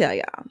let me tell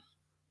y'all,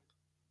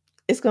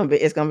 it's gonna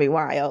be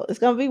wild. It's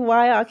gonna be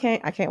wild.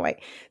 I can't wait.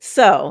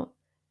 So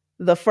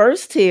the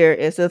first tier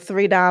is a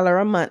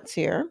 $3 a month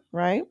tier,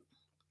 right?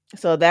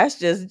 So that's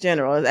just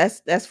general.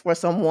 That's for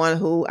someone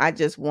who I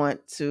just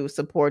want to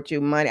support you.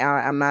 Money.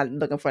 I'm not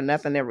looking for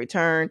nothing in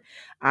return.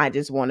 I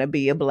just want to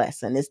be a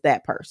blessing. It's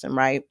that person,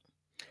 right?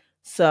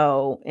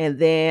 So, and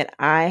then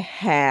I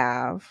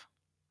have,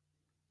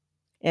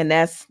 and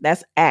that's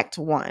Act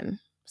 1.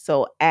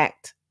 So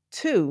Act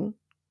 2,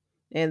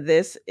 and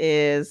this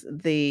is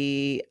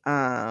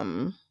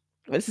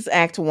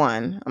Act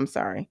 1. I'm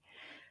sorry.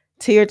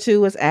 Tier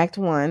 2 is Act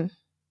 1,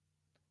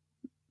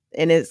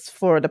 and it's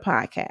for the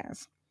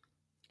podcast.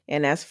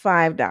 And that's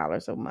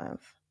 $5 a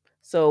month.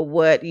 So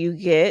what you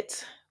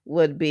get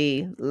would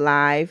be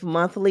live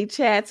monthly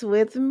chats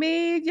with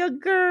me, your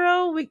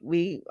girl.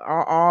 We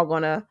are all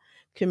gonna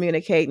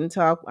communicate and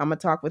talk. I'm gonna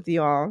talk with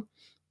you all.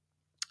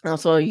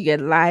 So you get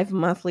live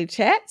monthly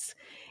chats,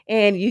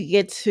 and you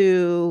get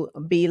to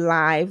be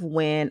live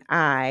when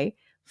I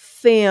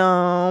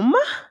film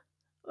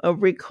or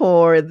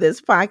record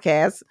this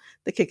podcast,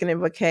 the Kicking It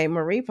with K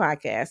Marie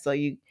podcast. So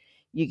you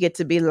get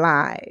to be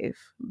live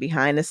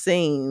behind the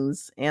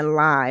scenes and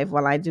live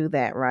while I do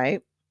that,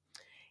 right?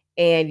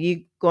 And you're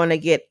going to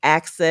get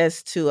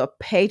access to a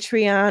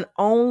Patreon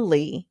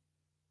only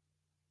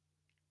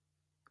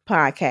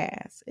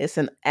podcast. It's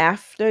an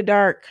after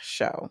dark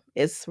show.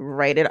 It's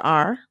rated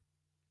R.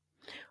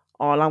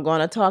 All I'm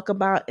going to talk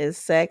about is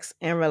sex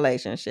and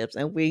relationships,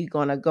 and we're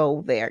going to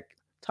go there.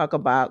 Talk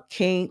about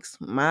kinks,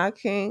 my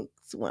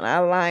kinks, what I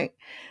like.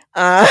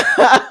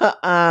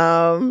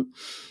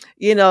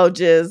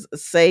 Just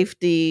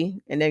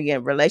safety, and then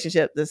again,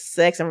 relationship, the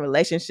sex and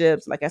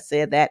relationships. Like I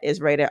said, that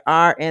is rated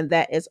R, and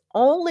that is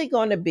only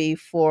going to be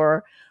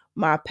for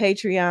my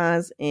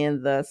Patreons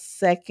in the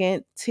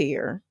second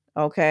tier.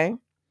 Okay.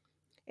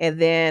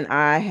 And then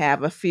I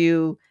have a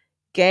few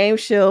game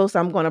shows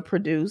I'm going to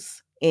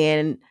produce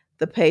in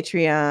the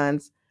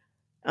Patreons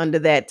under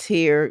that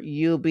tier.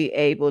 You'll be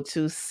able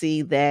to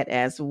see that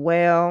as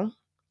well.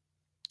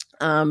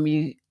 So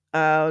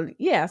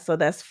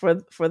that's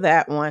for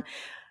that one.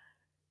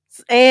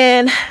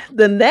 And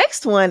the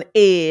next one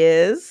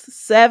is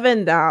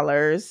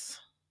 $7.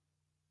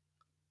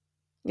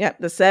 Yep,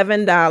 the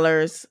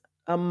 $7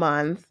 a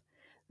month.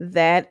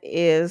 That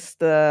is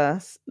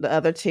the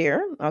other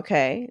tier.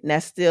 Okay. And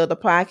that's still the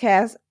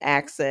podcast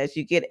access.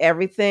 You get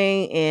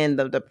everything in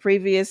the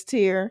previous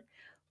tier,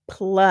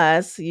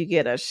 plus you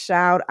get a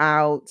shout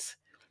out.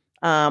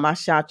 I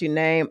shout your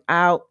name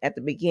out at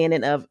the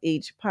beginning of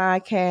each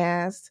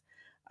podcast.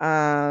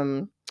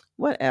 Um,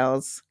 what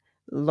else?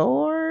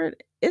 Lord,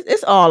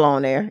 it's all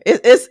on there.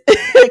 It's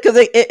because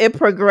it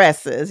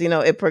progresses.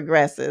 It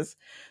progresses.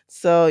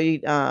 So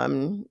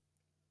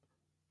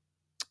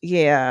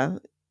yeah.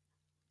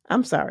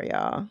 I'm sorry,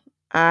 y'all.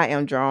 I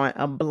am drawing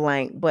a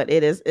blank, but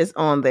it's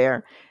on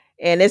there,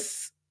 and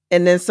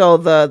then so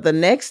the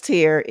next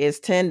tier is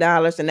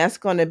 $10, and that's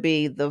going to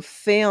be the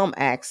film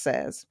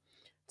access.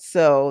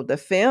 So the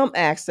film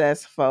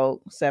access,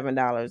 folks,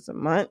 $7 a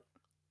month.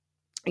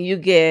 You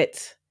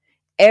get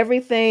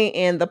everything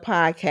in the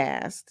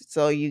podcast.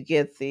 So you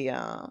get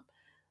the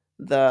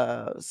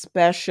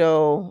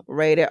special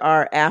rated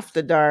R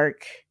after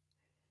dark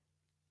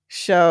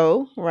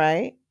show,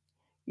 right?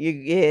 You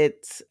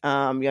get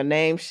your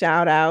name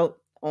shout out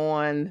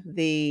on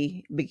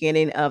the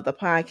beginning of the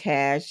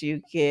podcast.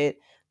 You get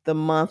the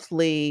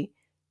monthly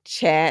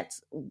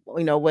chats,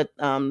 with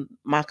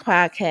my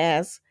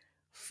podcast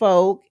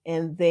folk,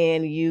 and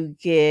then you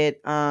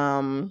get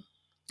the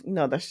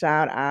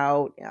shout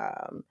out,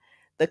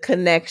 the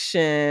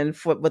connection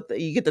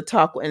you get to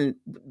talk and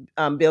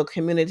build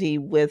community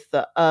with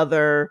the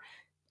other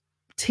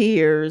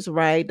tiers,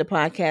 right? The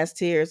podcast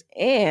tiers.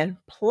 And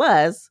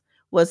plus,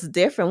 what's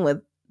different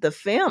with the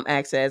film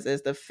access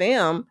is the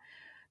film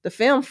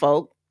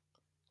folk.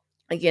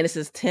 Again, this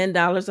is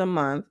 $10 a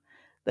month.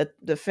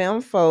 The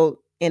film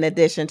folk, in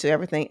addition to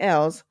everything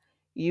else,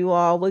 you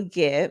all would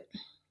get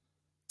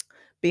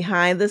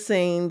behind the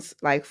scenes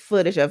like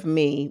footage of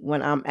me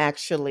when I'm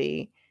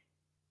actually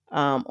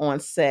on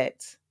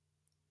set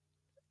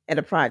at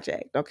a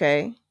project,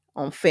 okay?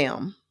 On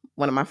film,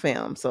 one of my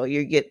films. So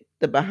you get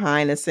the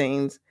behind the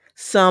scenes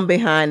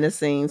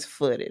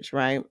footage,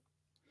 right?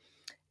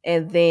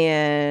 And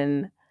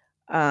then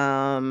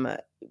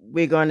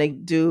we're going to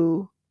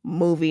do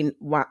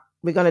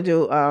we're going to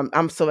do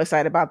I'm so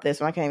excited about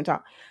this one. I can't even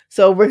talk.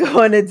 So we're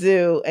going to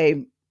do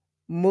a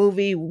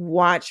movie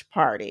watch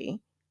party.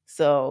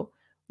 So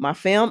my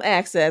film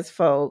access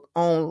folk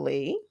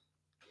only.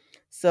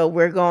 So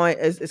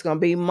it's going to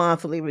be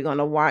monthly. We're going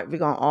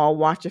to all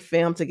watch a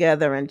film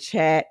together and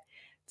chat.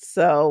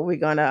 So we're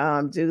going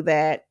to do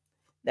that.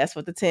 That's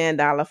what the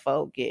 $10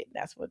 folk get.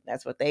 That's what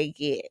they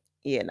get.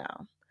 And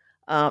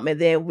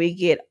then we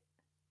get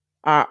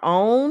our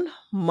own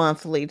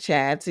monthly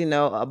chats,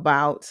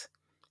 about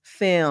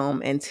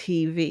film and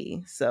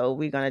TV. So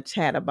we're going to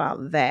chat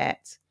about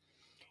that.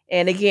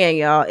 And again,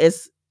 y'all,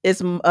 it's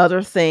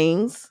other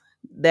things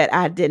that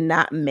I did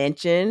not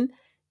mention.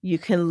 You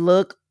can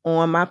look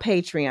on my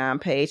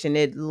Patreon page and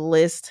it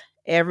lists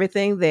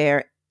everything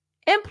there.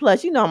 And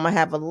plus, I'm gonna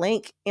have a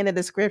link in the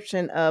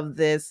description of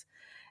this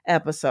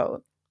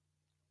episode.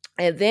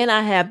 And then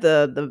I have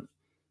the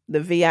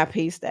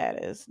VIP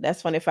status.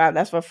 That's 25.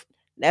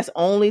 That's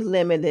only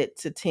limited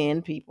to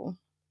 10 people.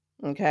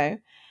 Okay.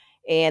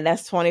 And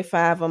that's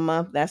 25 a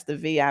month. That's the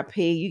VIP.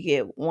 You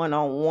get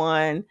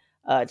one-on-one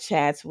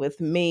chats with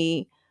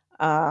me.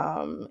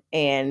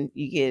 And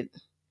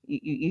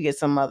you get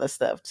some other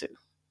stuff too.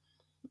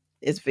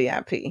 It's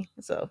VIP.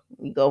 So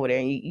you go over there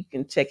and you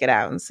can check it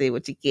out and see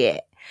what you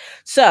get.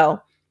 So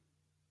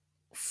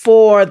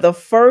for the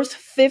first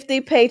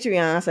 50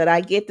 Patreons that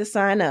I get to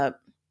sign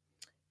up,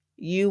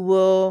 you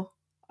will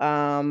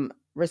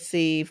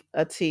receive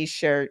a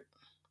t-shirt.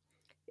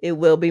 It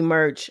will be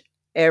merch.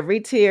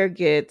 Every tier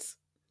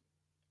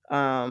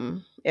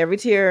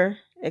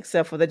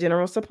except for the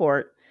general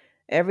support,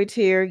 every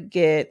tier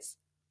gets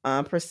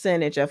a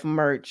percentage of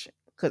merch,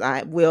 because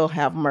I will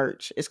have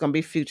merch. It's gonna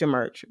be future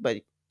merch,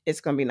 but it's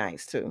gonna be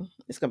nice too.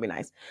 It's gonna be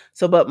nice.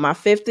 So, but my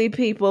 50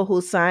 people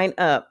who sign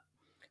up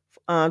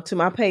to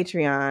my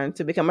Patreon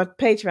to become a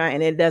Patreon,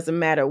 and it doesn't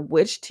matter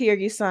which tier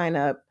you sign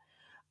up,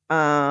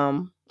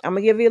 I'm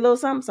gonna give you a little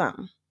something,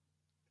 something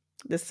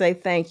to say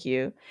thank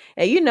you.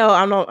 And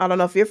I don't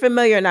know if you're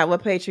familiar or not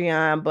with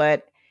Patreon,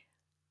 but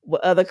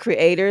with other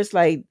creators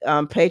like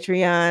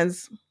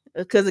Patreons,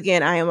 because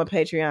again, I am a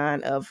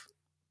patron of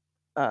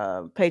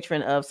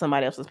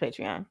somebody else's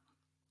Patreon,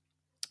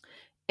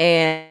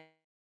 and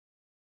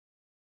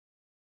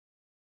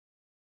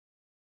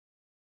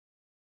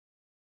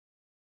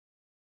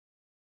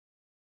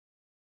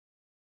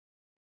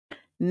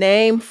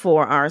name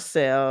for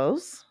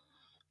ourselves.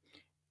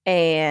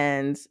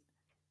 And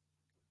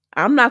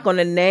I'm not going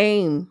to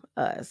name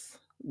us.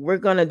 We're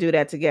going to do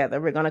that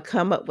together. We're going to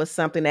come up with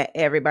something that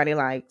everybody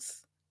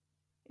likes,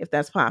 if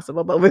that's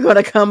possible. But we're going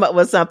to come up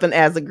with something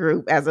as a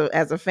group, as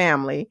a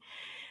family.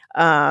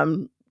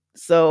 Um,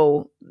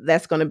 so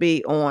that's going to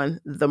be on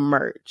the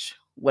merch,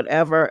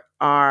 whatever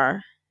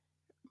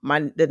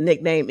the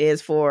nickname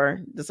is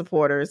for the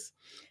supporters.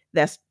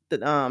 That's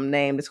the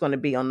name that's going to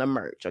be on the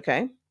merch.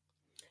 Okay.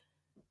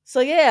 So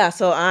yeah,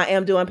 so I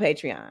am doing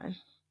Patreon,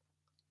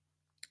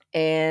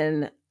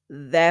 and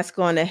that's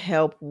going to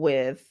help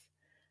with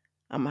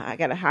I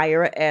got to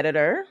hire an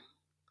editor.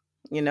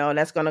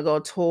 That's going to go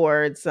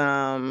towards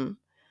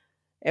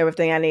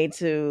everything I need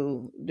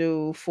to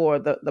do for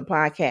the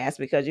podcast,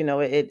 because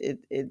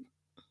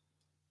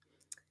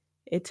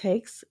it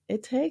takes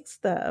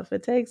stuff.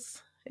 It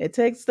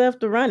takes stuff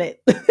to run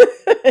it.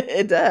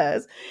 It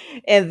does.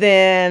 And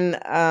then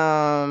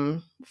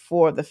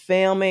for the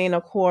filming,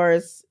 of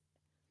course,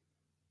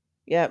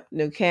 yep,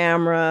 new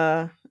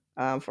camera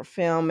for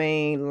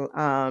filming,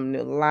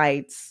 new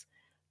lights,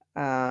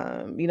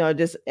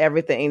 just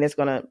everything that's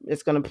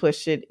gonna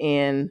push it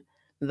in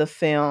the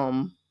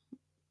film,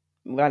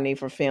 what I need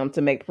for film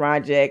to make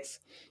projects.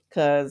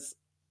 Because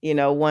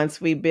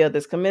once we build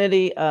this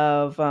community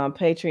of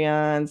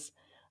Patreons,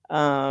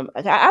 I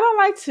don't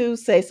like to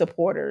say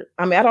supporter.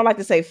 I mean, I don't like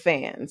to say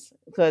fans,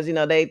 because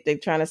they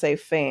trying to say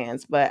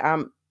fans, but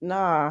I'm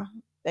nah.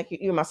 Thank you,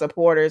 you're my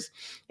supporters.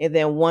 And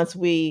then once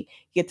we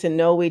get to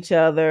know each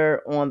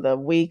other on the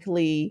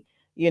weekly,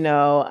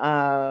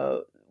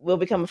 we'll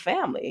become a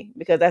family,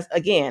 because that's,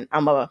 again,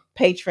 I'm a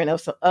patron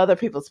of some other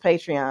people's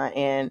Patreon,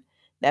 and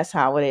that's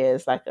how it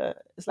is.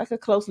 It's like a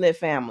close knit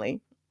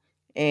family,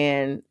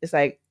 and it's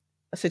like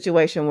a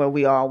situation where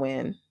we all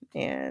win.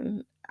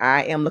 And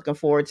I am looking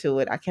forward to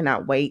it. I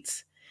cannot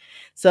wait.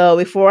 So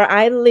before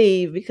I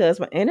leave, because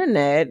my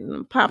internet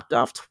popped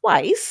off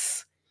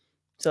twice,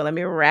 so let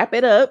me wrap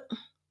it up.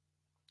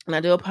 And I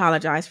do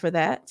apologize for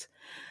that.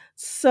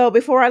 So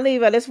before I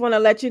leave, I just want to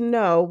let you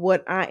know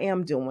what I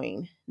am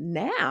doing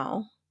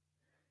now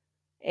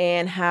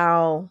and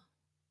how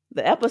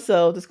the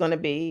episode is going to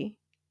be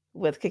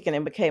with Kicking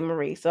and Became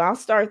Marie. So I'll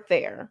start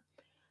there.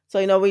 So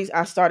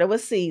I started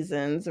with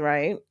seasons,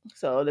 right?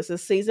 So this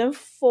is season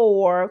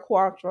 4,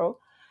 Quattro,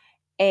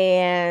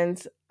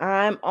 and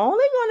I'm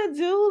only going to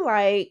do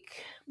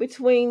like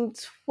between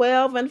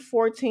 12 and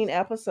 14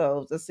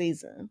 episodes a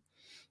season.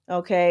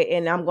 Okay,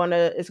 and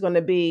it's going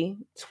to be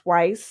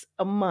twice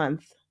a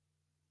month.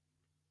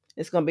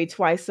 It's going to be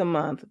twice a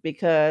month,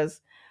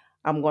 because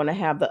I'm going to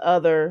have the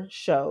other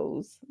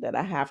shows that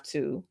I have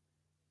to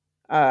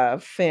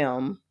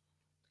film.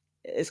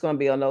 It's going to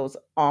be on those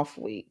off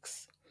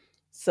weeks.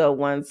 So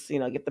once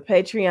get the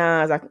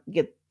Patreons, I can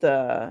get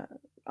the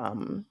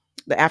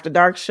After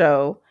Dark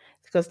show,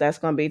 because that's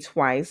going to be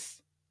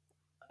twice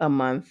a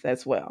month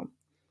as well,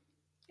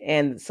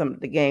 and some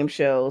of the game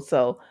shows.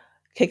 So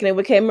Kicking It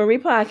with K Marie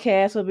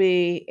podcast will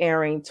be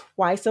airing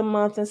twice a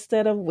month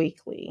instead of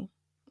weekly.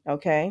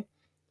 Okay,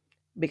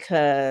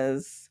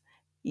 because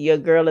your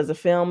girl is a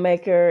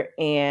filmmaker,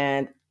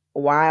 and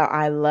while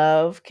I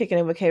love Kicking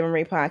It with K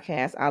Marie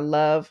podcast, I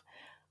love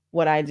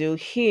what I do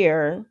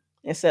here,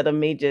 instead of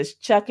me just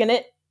chucking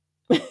it.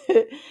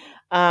 Because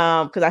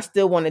I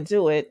still want to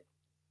do it.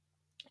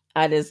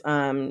 I just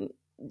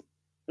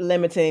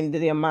limiting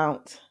the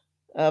amount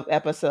of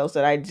episodes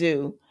that I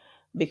do,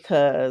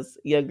 because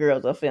your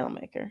girl's a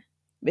filmmaker.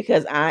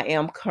 Because I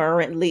am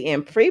currently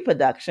in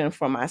pre-production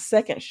for my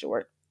second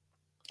short,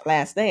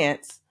 Last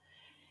Dance,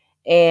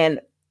 and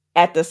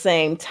at the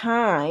same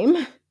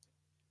time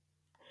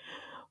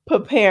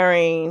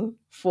preparing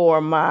for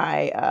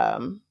my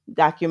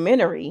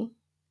documentary.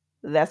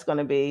 That's going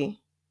to be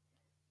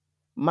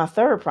my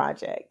third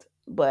project.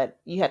 But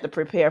you have to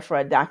prepare for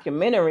a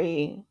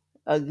documentary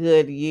a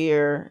good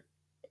year.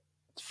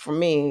 For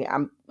me,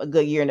 I'm a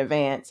good year in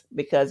advance,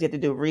 because you have to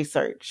do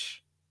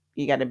research.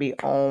 You got to be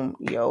on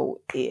your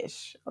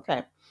ish.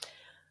 Okay.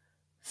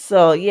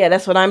 So yeah,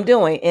 that's what I'm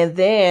doing. And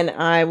then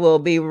I will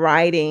be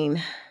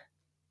writing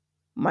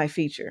my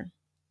feature.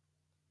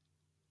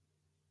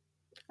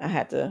 I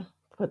had to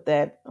put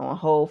that on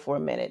hold for a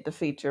minute, the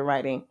feature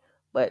writing,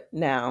 but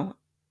now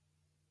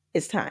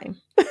it's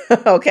time.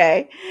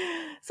 Okay.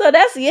 So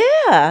that's,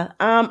 yeah.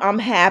 I'm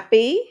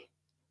happy.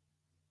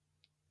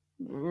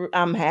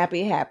 I'm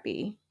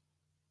happy.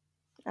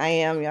 I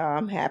am, y'all.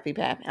 I'm happy.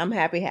 I'm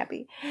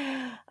happy.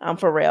 I'm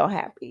for real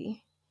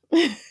happy.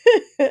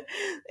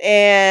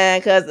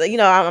 And because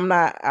I'm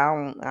not,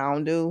 I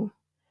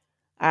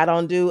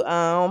don't do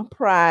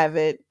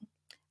private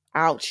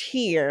out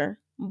here,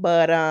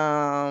 but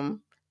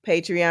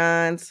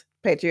Patreon's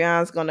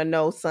gonna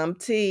know some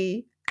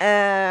tea.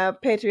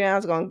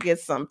 Patreon's gonna get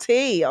some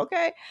tea.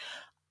 Okay.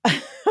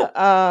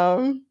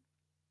 um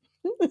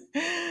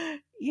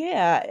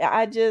yeah,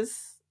 I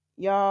just,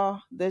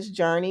 y'all, this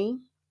journey,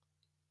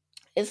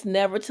 it's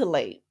never too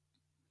late.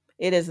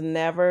 It is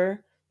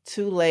never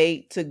too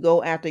late to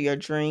go after your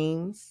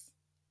dreams.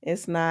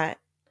 It's not.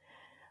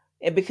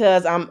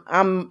 Because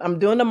I'm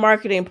doing the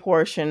marketing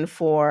portion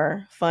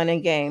for Fun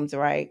and Games,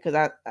 right?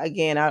 Because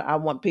I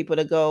want people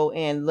to go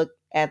and look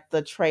at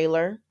the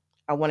trailer.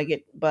 I want to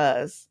get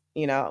buzz,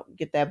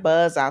 get that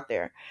buzz out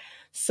there.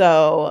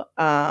 So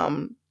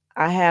I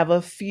have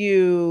a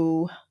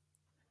few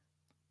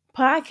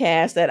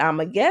podcasts that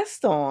I'm a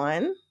guest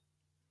on,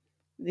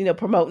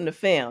 promoting the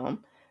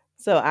film.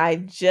 So I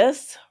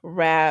just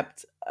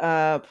wrapped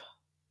up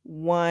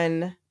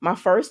my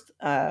first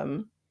uh,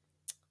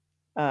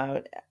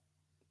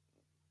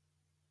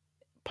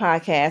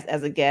 podcast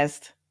as a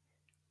guest,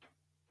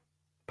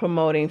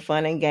 promoting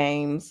Fun and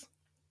Games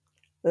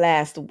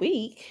last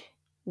week.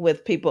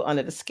 with People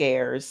Under the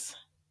Scares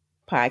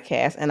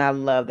podcast, and I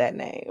love that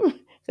name.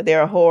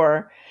 They're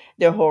horror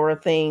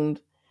themed.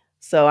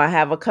 So I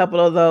have a couple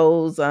of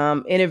those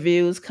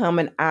interviews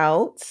coming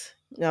out,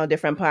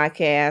 different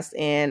podcasts,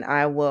 and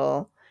I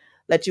will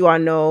let you all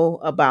know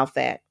about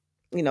that,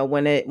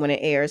 when it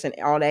airs and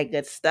all that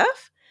good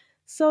stuff.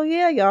 So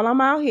yeah, y'all, I'm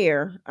out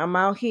here. I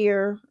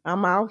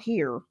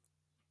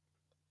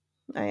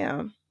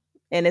am.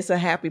 And it's a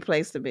happy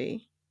place to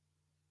be.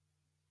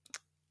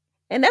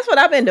 And that's what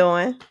I've been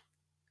doing.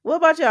 What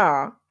about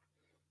y'all?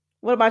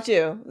 What about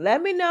you?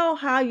 Let me know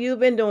how you've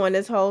been doing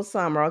this whole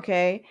summer,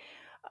 okay?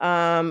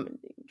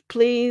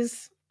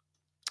 Please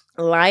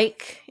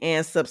like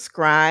and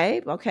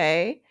subscribe,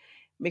 okay?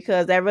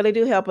 Because that really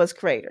do help us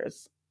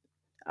creators.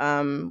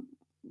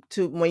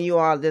 To when you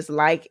all just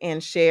like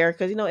and share,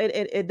 because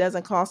it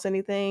doesn't cost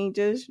anything.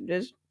 Just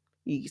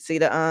you see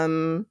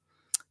the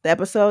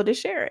episode,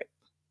 just share it.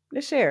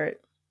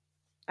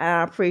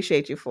 I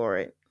appreciate you for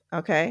it,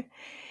 okay?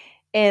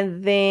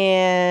 And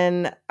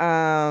then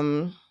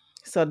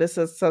so this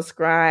is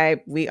subscribe.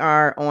 We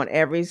are on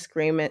every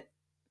streaming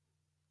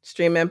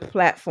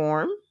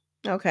platform,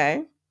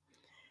 okay?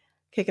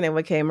 Kicking It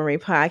with K. Marie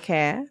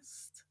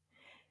podcast.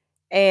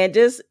 And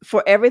just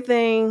for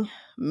everything,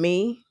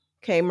 me,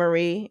 K.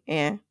 Marie,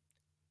 and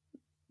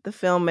the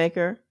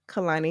filmmaker,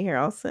 Kalani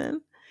Harrelson,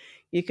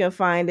 you can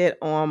find it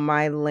on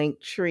my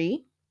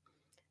Linktree.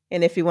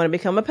 And if you want to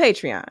become a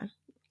Patreon,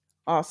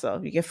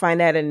 also, you can find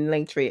that in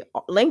Linktree.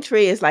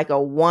 Linktree is like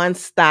a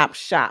one-stop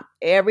shop.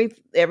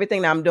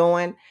 Everything that I'm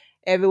doing,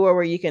 everywhere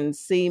where you can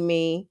see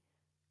me,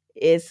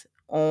 is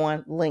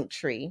on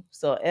Linktree.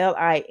 So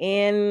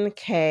linktr.ee/the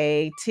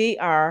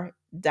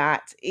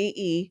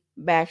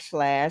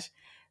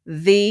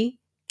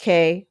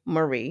K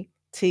Marie,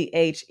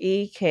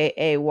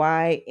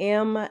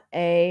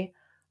 TheKaymarie.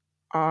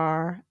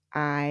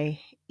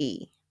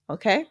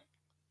 Okay.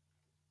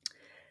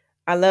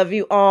 I love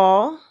you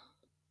all.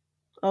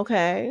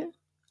 Okay.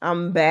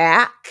 I'm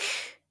back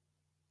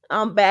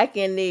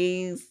in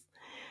these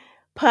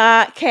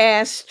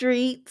podcast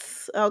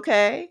streets.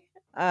 Okay.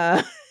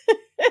 I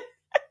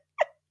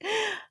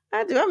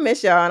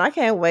miss y'all, and I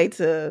can't wait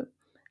to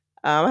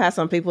have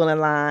some people in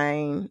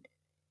line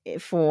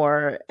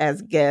for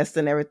as guests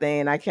and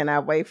everything. I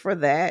cannot wait for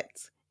that.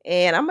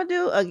 And I'm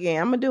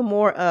gonna do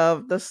more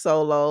of the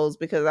solos,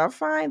 because I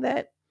find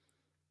that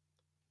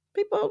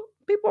people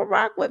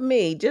rock with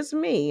me, just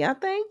me. I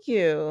thank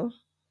you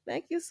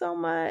so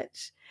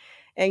much.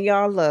 And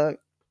y'all, look,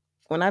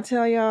 when I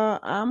tell y'all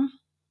I'm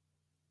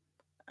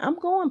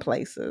going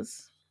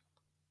places.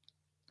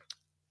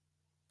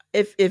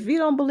 If you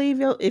don't believe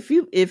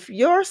if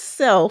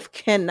yourself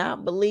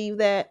cannot believe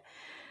that,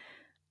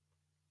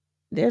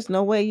 there's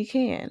no way you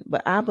can.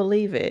 But I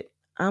believe it.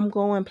 I'm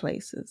going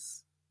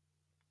places.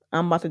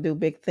 I'm about to do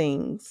big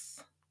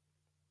things.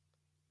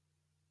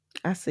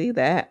 I see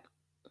that.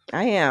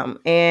 I am.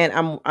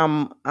 And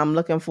I'm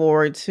looking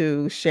forward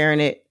to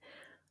sharing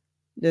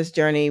this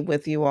journey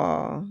with you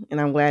all. And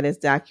I'm glad it's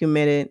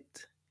documented,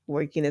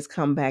 where you can just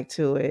come back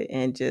to it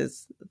and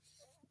just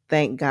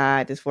thank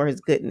God just for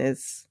his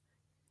goodness,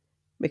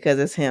 because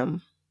it's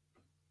him.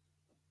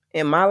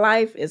 In my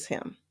life, it's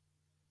him.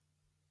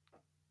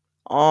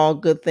 All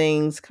good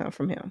things come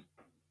from him.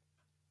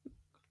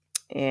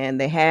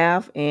 And they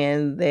have,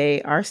 and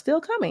they are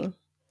still coming.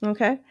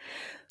 Okay.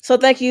 So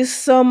thank you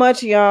so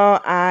much,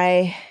 y'all.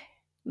 I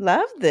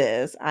love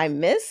this. I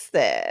miss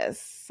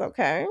this.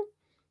 Okay.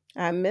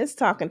 I miss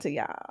talking to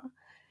y'all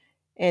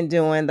and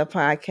doing the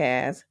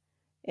podcast.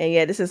 And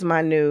yeah, this is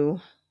my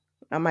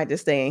I might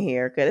just stay in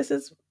here,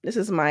 because this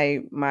is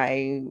my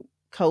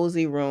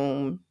cozy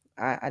room.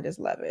 I just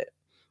love it.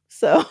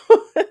 So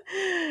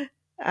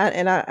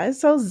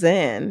it's so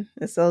zen.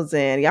 It's so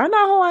zen. Y'all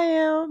know who I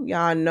am.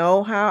 Y'all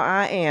know how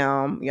I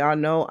am. Y'all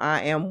know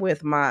I am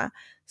with my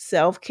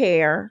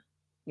self-care.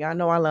 Y'all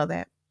know I love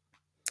that.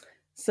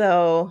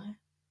 So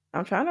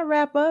I'm trying to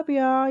wrap up,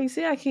 y'all. You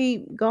see, I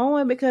keep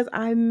going because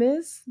I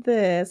miss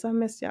this. I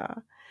miss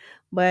y'all.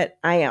 But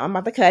I'm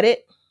about to cut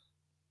it.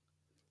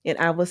 And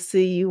I will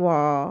see you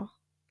all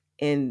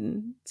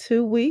in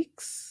 2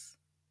 weeks.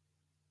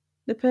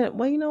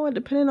 Depending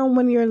on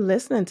when you're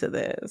listening to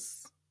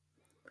this.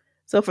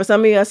 So for some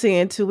of you, I'll see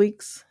you in 2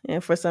 weeks.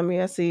 And for some of you,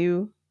 I'll see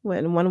you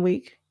in 1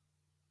 week.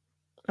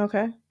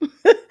 Okay.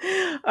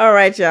 All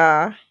right,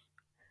 y'all.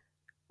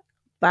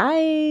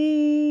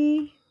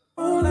 Bye.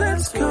 Oh,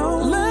 let's go.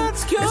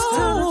 Let's go. It's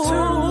time to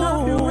turn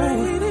up your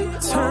radio.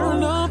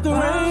 Turn up the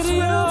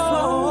radio.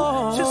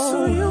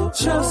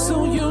 Just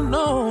so you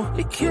know,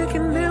 you're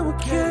kicking it with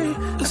K.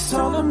 That's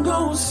all I'm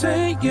gonna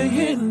say. You're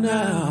here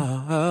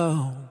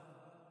now.